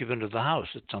an occupant of the house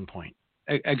at some point?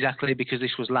 Exactly, because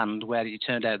this was land where it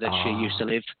turned out that she used to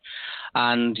live,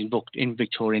 and in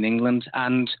Victorian England.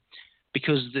 And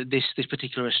because this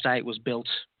particular estate was built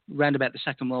round about the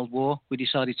Second World War, we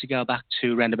decided to go back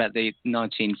to round about the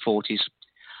 1940s.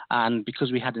 And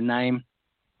because we had a name,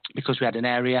 because we had an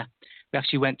area, we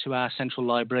actually went to our central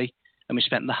library and we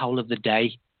spent the whole of the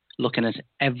day looking at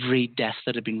every death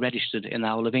that had been registered in the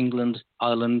whole of England,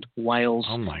 Ireland, Wales,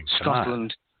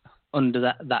 Scotland,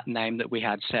 under that name that we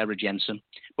had, Sarah Jensen,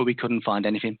 but we couldn't find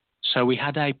anything. So we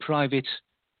had a private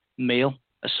meal,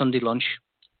 a Sunday lunch,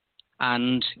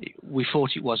 and we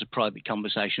thought it was a private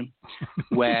conversation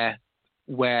where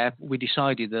we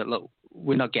decided that, look,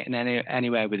 we're not getting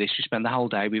anywhere with this. We spent the whole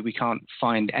day, we can't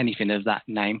find anything of that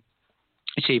name.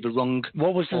 It's either wrong.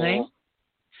 What was the name?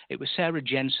 It was Sarah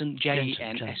Jensen,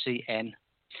 Jensen.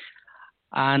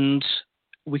 And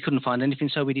we couldn't find anything,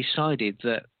 so we decided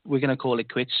that we're going to call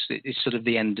it quits. It's sort of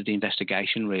the end of the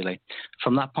investigation, really.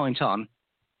 From that point on,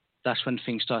 that's when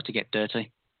things started to get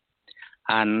dirty.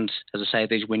 And as I say,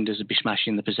 these windows would be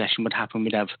smashing, the possession would happen.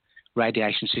 We'd have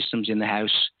radiation systems in the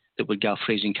house that would go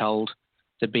freezing cold.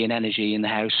 There'd be an energy in the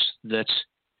house that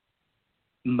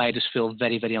made us feel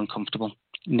very, very uncomfortable.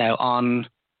 Now,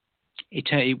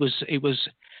 it was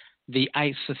the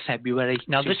 8th of February.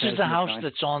 Now, this is the house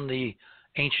that's on the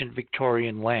ancient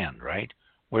Victorian land, right,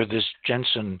 where this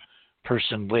Jensen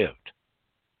person lived?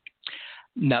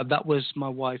 No, that was my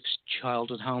wife's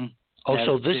childhood home. Oh,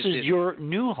 so this is your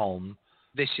new home?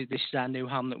 This is our new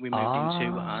home that we moved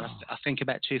into, and I think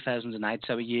about 2008,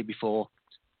 so a year before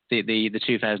the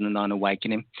 2009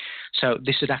 awakening. So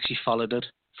this had actually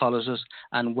follows us,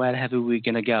 and wherever we were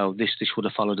going to go, this would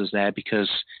have followed us there, because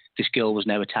this girl was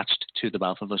now attached to the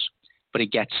both of us. But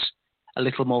it gets a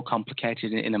little more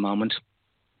complicated in a moment.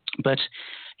 But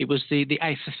it was the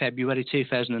 8th of February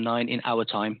 2009 in our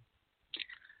time,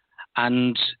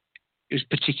 and it was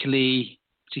particularly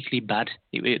bad.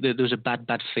 There was a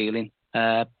bad feeling.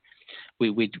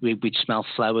 We'd smell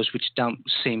flowers, which don't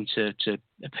seem to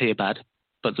appear bad,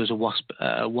 but there was a wasp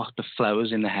of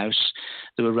flowers in the house.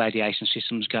 There were radiation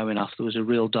systems going off. There was a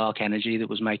real dark energy that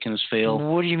was making us feel.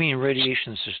 What do you mean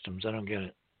radiation systems? I don't get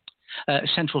it.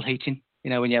 Central heating. You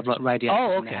know, when you have like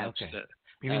radiation in the house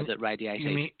that radiates.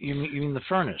 You mean the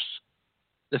furnace?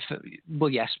 Well,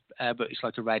 yes, but it's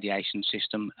like a radiation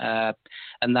system,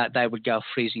 and that they would go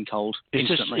freezing cold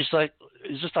instantly.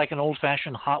 Is this like an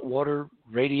old-fashioned hot water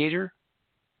radiator?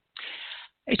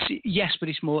 Yes, but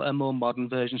it's a more modern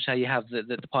version. So you have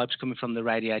the pipes coming from the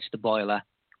radiator to the boiler,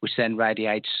 which then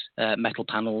radiates metal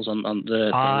panels on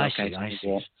the I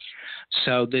see.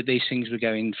 So these things were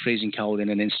going freezing cold in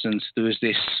an instant. There was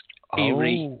this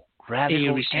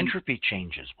radical entropy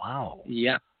changes. Wow.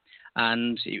 Yeah.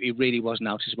 And it really was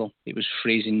noticeable. It was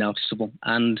freezing noticeable.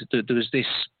 And there was this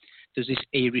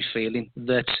eerie feeling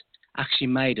that actually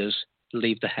made us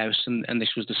leave the house. And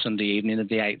this was the Sunday evening of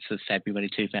the 8th of February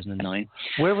 2009.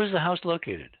 Where was the house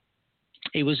located?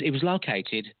 It was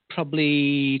located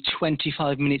probably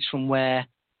 25 minutes from where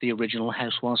the original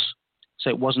house was. So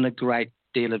it wasn't a great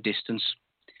deal of distance.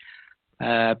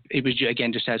 It was,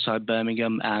 again, just outside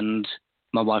Birmingham, and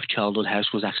my wife's childhood house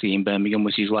was actually in Birmingham,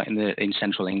 which is right in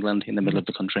central England, in the middle of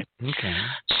the country. Okay.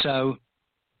 So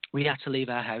we had to leave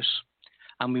our house,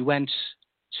 and we went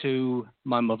to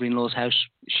my mother-in-law's house.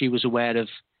 She was aware of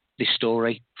this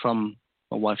story from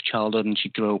my wife's childhood, and she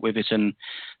grew up with it, and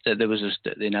that there was,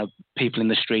 people in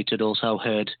the street had also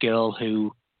heard a girl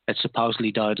who had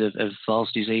supposedly died of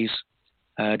Vahl's disease,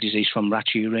 disease from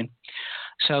rat urine.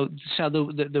 So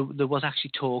there was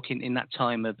actually talk in that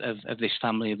time of this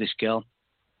family, of this girl.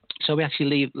 So we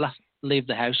actually leave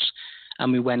the house,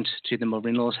 and we went to the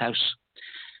mother-in-law's house.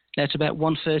 Now, it's about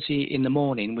 1:30 in the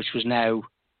morning, which was now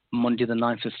Monday the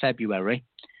 9th of February,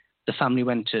 the family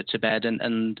went to bed,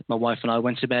 and my wife and I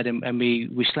went to bed, and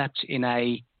we slept in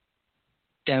a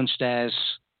downstairs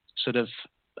sort of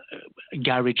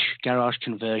garage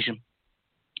conversion,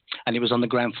 and it was on the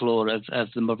ground floor of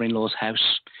the mother-in-law's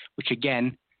house, which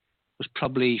again was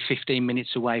probably 15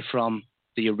 minutes away from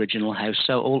the original house.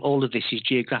 So all of this is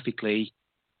geographically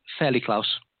fairly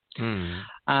close.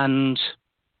 And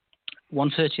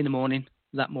 1:30 in the morning,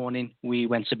 that morning, we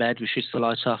went to bed, we switched the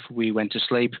lights off, we went to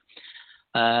sleep.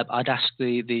 I'd asked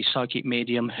the psychic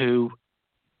medium who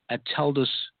had told us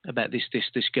about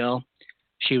this girl.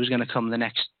 She was going to come the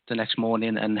next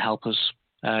morning and help us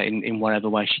in whatever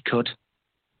way she could.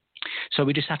 So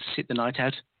we just had to sit the night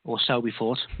out, or so we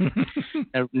thought.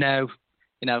 Now,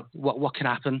 you know, what can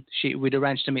happen? We'd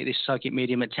arranged to meet this psychic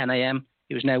medium at 10 a.m.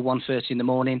 It was now 1:30 in the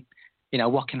morning. You know,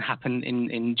 what can happen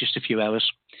in just a few hours?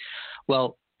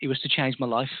 Well, it was to change my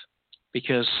life,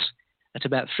 because at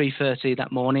about 3:30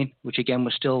 that morning, which again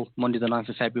was still Monday the 9th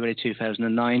of February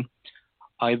 2009,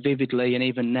 I vividly and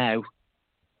even now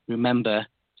remember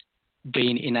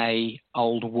being in a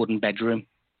old wooden bedroom,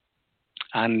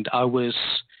 and I was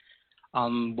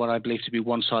on what I believe to be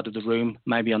one side of the room,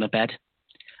 maybe on a bed,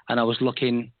 and I was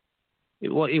looking. It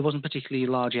wasn't a particularly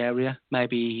large area,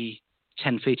 maybe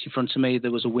 10 feet in front of me.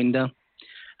 There was a window,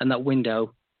 and that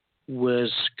window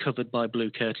was covered by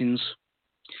blue curtains.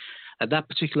 At that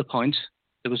particular point,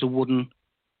 there was a wooden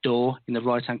door in the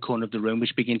right-hand corner of the room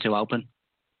which began to open.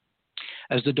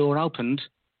 As the door opened,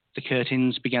 the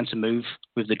curtains began to move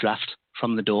with the draft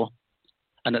from the door.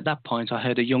 And at that point, I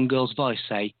heard a young girl's voice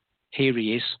say, "Here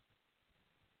he is."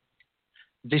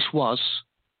 This was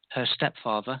her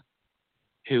stepfather,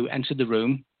 who entered the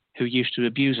room, who used to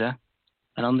abuse her.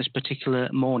 And on this particular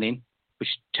morning,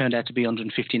 which turned out to be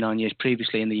 159 years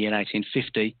previously in the year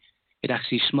 1850, it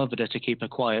actually smothered her to keep her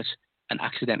quiet and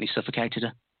accidentally suffocated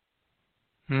her.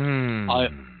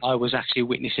 I was actually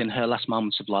witnessing her last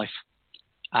moments of life.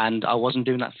 And I wasn't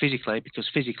doing that physically, because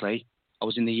physically I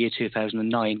was in the year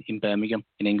 2009 in Birmingham,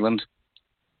 in England.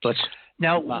 But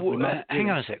now, hang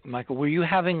on a sec, Michael. Were you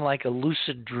having like a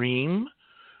lucid dream,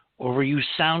 or were you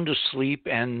sound asleep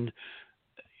and,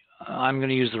 I'm going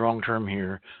to use the wrong term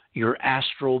here, your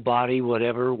astral body,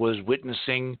 whatever, was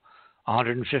witnessing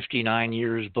 159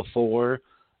 years before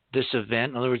this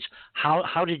event? In other words,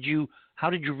 how did you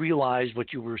realize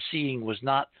what you were seeing was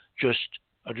not just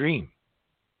a dream?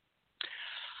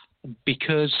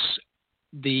 Because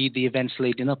the events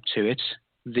leading up to it,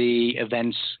 the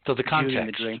events, so the context, during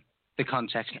the dream, the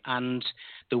context, and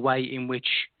the way in which,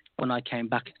 when I came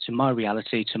back to my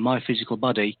reality, to my physical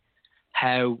body,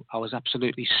 how I was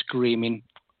absolutely screaming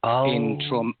in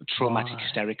traumatic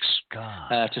hysterics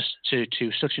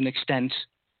to such an extent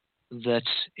that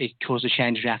it caused a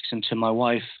change of reaction to my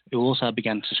wife, who also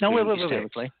began to scream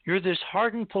hysterically. Wait. You're this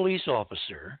hardened police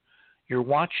officer. You're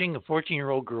watching a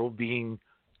 14-year-old girl being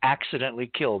accidentally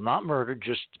killed, not murdered,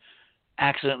 just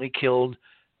accidentally killed,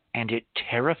 and it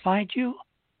terrified you?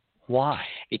 Why?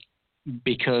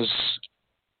 Because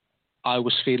I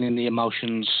was feeling the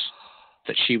emotions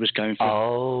that she was going through.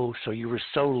 Oh, so you were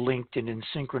so linked and in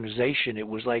synchronization, it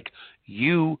was like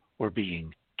you were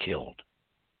being killed.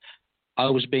 I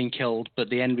was being killed, but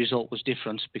the end result was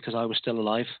different because I was still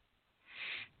alive.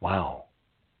 Wow.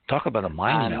 Talk about a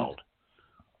mind meld.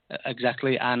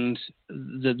 Exactly, and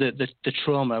the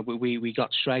trauma, we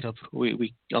got straight up.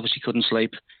 We obviously couldn't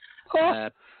sleep.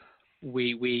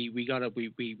 We got up.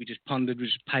 We just pondered, we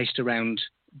just paced around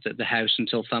the house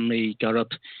until family got up.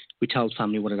 We told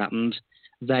family what had happened.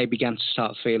 They began to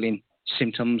start feeling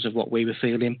symptoms of what we were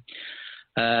feeling.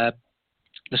 The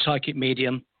psychic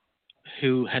medium,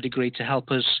 who had agreed to help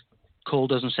us,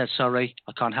 called us and said, "Sorry,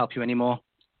 I can't help you anymore."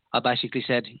 I basically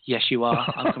said, "Yes, you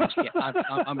are.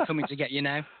 I'm coming to get you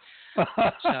now."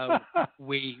 So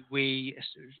we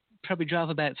probably drove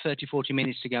about 30, 40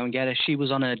 minutes to go and get her. She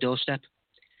was on her doorstep.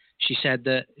 She said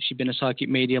that she'd been a psychic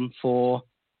medium for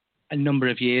a number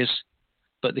of years,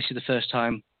 but this is the first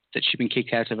time that she'd been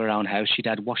kicked out of her own house. She'd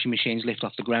had washing machines lift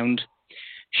off the ground.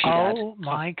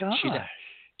 My God.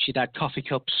 She'd had coffee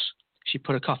cups. She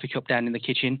put a coffee cup down in the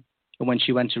kitchen, and when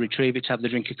she went to retrieve it to have the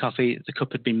drink of coffee, the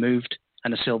cup had been moved,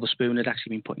 and a silver spoon had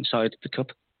actually been put inside the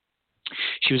cup.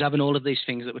 She was having all of these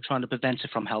things that were trying to prevent her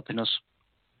from helping us.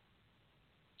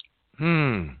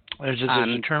 There's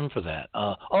a term for that.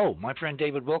 My friend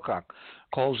David Wilcock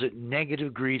calls it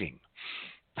negative greeting.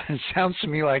 It sounds to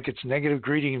me like it's negative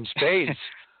greeting in spades.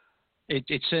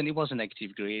 It certainly was a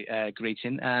negative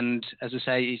greeting, and as I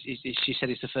say, she said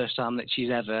it's the first time that she's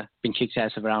ever been kicked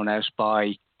out of her own house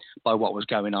by what was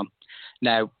going on.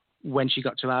 Now, when she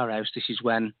got to our house, this is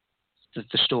when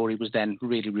the story was then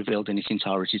really revealed in its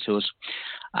entirety to us.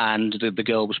 And the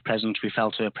girl was present. We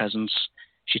felt her presence.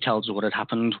 She told us what had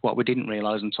happened. What we didn't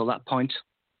realise until that point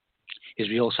is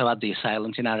we also had the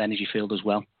assailant in our energy field as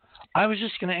well. I was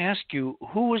just going to ask you,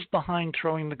 who was behind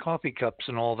throwing the coffee cups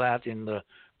and all that in the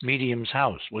medium's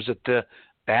house? Was it the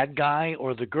bad guy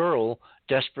or the girl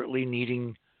desperately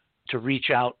needing to reach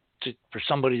out for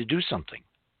somebody to do something?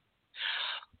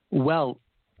 Well,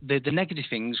 the negative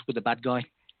things were the bad guy.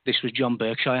 This was John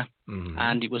Berkshire,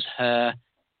 and it was her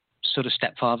sort of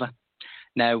stepfather.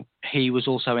 Now, he was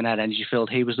also in our energy field.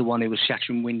 He was the one who was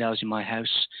shattering windows in my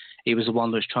house. He was the one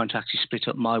that was trying to actually split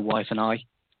up my wife and I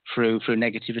through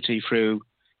negativity, through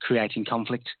creating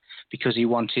conflict, because he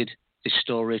wanted this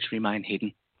story to remain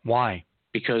hidden. Why?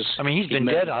 Because I mean, he's been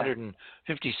dead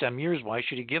 150-some years. Why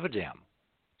should he give a damn?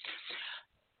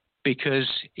 Because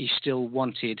he still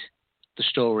wanted the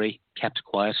story kept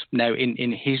quiet. Now,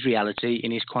 in his reality,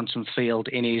 in his quantum field,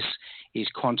 in his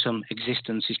quantum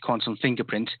existence, his quantum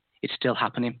fingerprint, it's still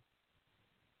happening.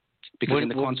 Because in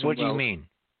the quantum what do you world, mean?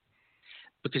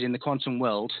 Because in the quantum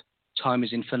world, time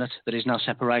is infinite. There is no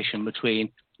separation between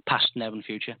past, now, and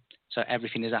future. So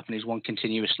everything is happening is one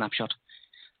continuous snapshot.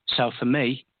 So for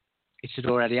me, it had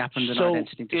already happened, and I'd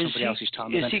entered into somebody else's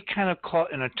time. Is he kind of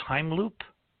caught in a time loop?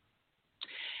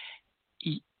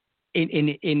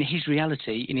 In his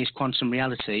reality, in his quantum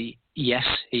reality, yes,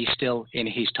 he's still in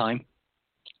his time.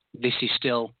 This is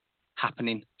still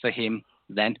happening for him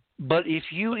then. But if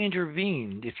you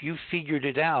intervened, if you figured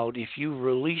it out, if you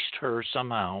released her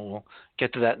somehow, we'll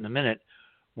get to that in a minute,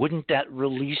 wouldn't that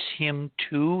release him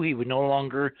too? He would no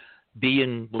longer be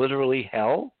in literally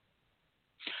hell?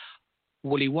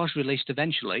 Well, he was released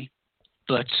eventually,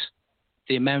 but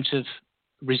the amount of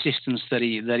resistance that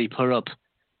he put up,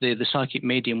 the psychic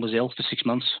medium was ill for 6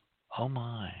 months. Oh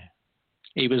my!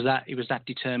 He was that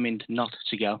determined not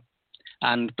to go,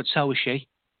 but so was she.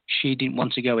 She didn't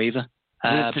want to go either.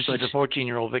 This is the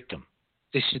 14-year-old victim.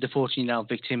 This is the 14-year-old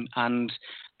victim, and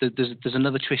there's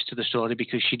another twist to the story,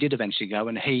 because she did eventually go,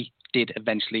 and he did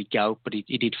eventually go, but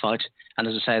he did fight. And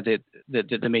as I say,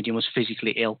 the medium was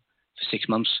physically ill for 6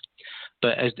 months.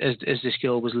 But as this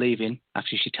girl was leaving,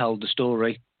 after she told the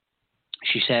story,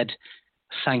 she said,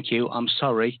 "Thank you, I'm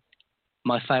sorry.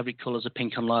 My favourite colours are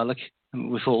pink and lilac."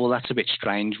 And we thought, well, that's a bit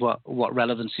strange. What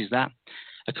relevance is that?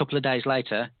 A couple of days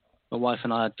later, my wife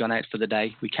and I had gone out for the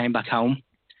day. We came back home,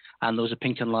 and there was a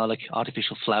pink and lilac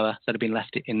artificial flower that had been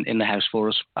left in the house for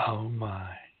us. Oh,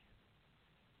 my.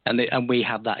 And we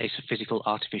have that. It's a physical,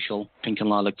 artificial pink and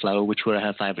lilac flower, which were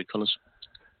her favourite colours.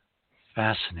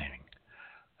 Fascinating.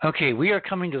 Okay, we are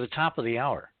coming to the top of the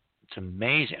hour. It's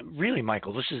amazing. Really,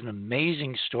 Michael, this is an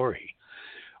amazing story,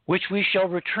 which we shall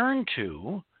return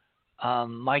to.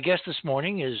 My guest this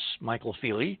morning is Michael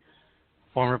Feely,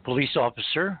 former police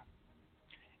officer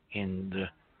in the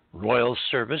Royal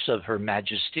Service of Her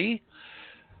Majesty.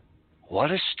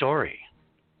 What a story.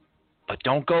 But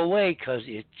don't go away, because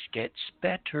it gets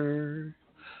better.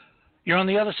 You're on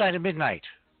the other side of midnight.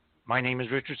 My name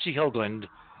is Richard C. Hoagland.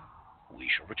 We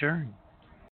shall return.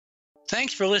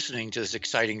 Thanks for listening to this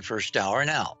exciting first hour.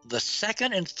 Now, the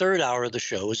second and third hour of the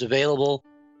show is available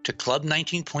to Club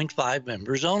 19.5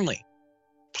 members only.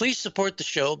 Please support the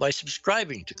show by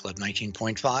subscribing to Club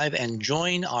 19.5 and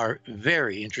join our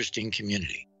very interesting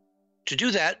community. To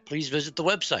do that, please visit the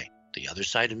website,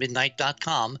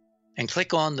 theothersideofmidnight.com, and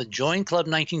click on the Join Club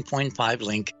 19.5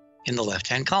 link in the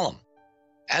left-hand column.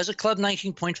 As a Club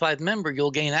 19.5 member,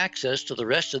 you'll gain access to the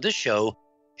rest of this show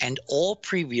and all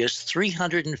previous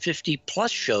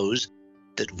 350-plus shows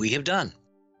that we have done.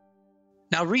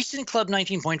 Now, recent Club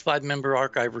 19.5 member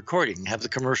archive recordings have the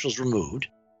commercials removed,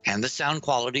 and the sound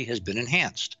quality has been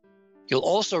enhanced. You'll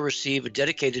also receive a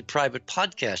dedicated private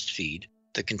podcast feed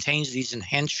that contains these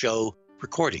enhanced show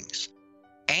recordings.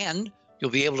 And you'll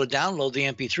be able to download the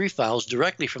MP3 files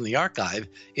directly from the archive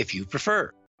if you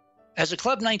prefer. As a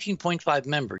Club 19.5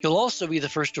 member, you'll also be the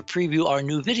first to preview our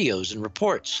new videos and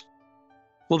reports.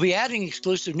 We'll be adding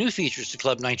exclusive new features to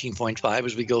Club 19.5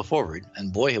 as we go forward,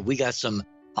 and boy, have we got some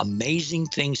amazing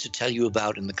things to tell you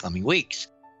about in the coming weeks.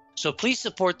 So please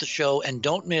support the show and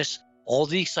don't miss all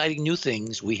the exciting new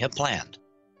things we have planned.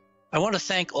 I want to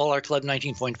thank all our Club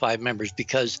 19.5 members,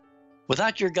 because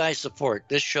without your guys' support,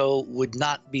 this show would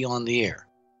not be on the air.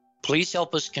 Please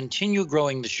help us continue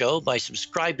growing the show by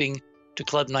subscribing to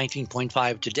Club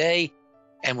 19.5 today.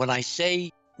 And when I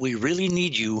say we really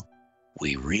need you,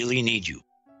 we really need you.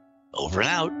 Over and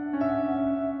out.